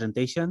interesting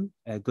presentation.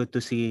 Good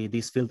to see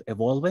this field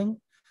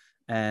evolving.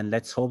 And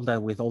let's hope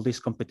that with all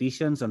these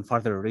competitions and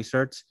further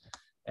research,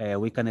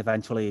 we can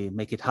eventually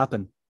make it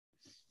happen.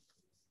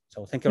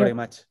 So thank you very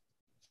much.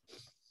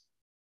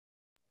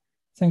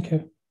 Thank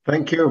you.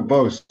 Thank you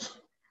both.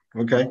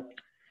 Okay.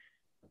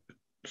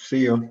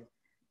 See you.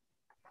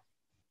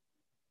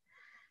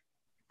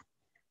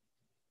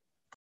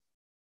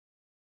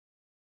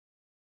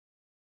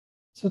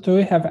 So do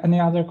we have any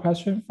other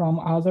question from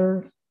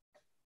other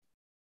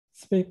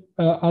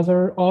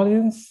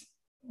audience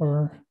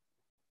or?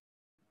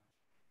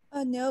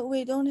 No,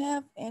 we don't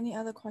have any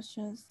other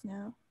questions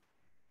now.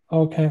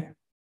 Okay.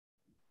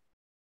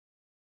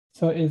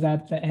 So is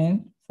that the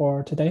end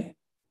for today?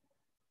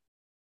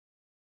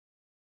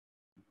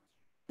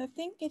 I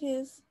think it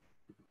is.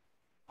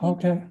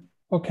 Okay.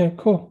 Okay,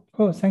 cool.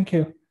 Thank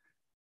you.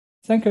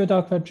 Thank you,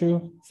 Dr.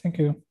 Zhu. Thank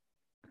you.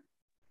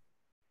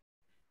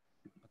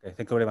 Okay,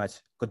 thank you very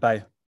much.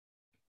 Goodbye.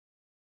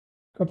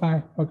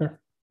 Goodbye, Holger.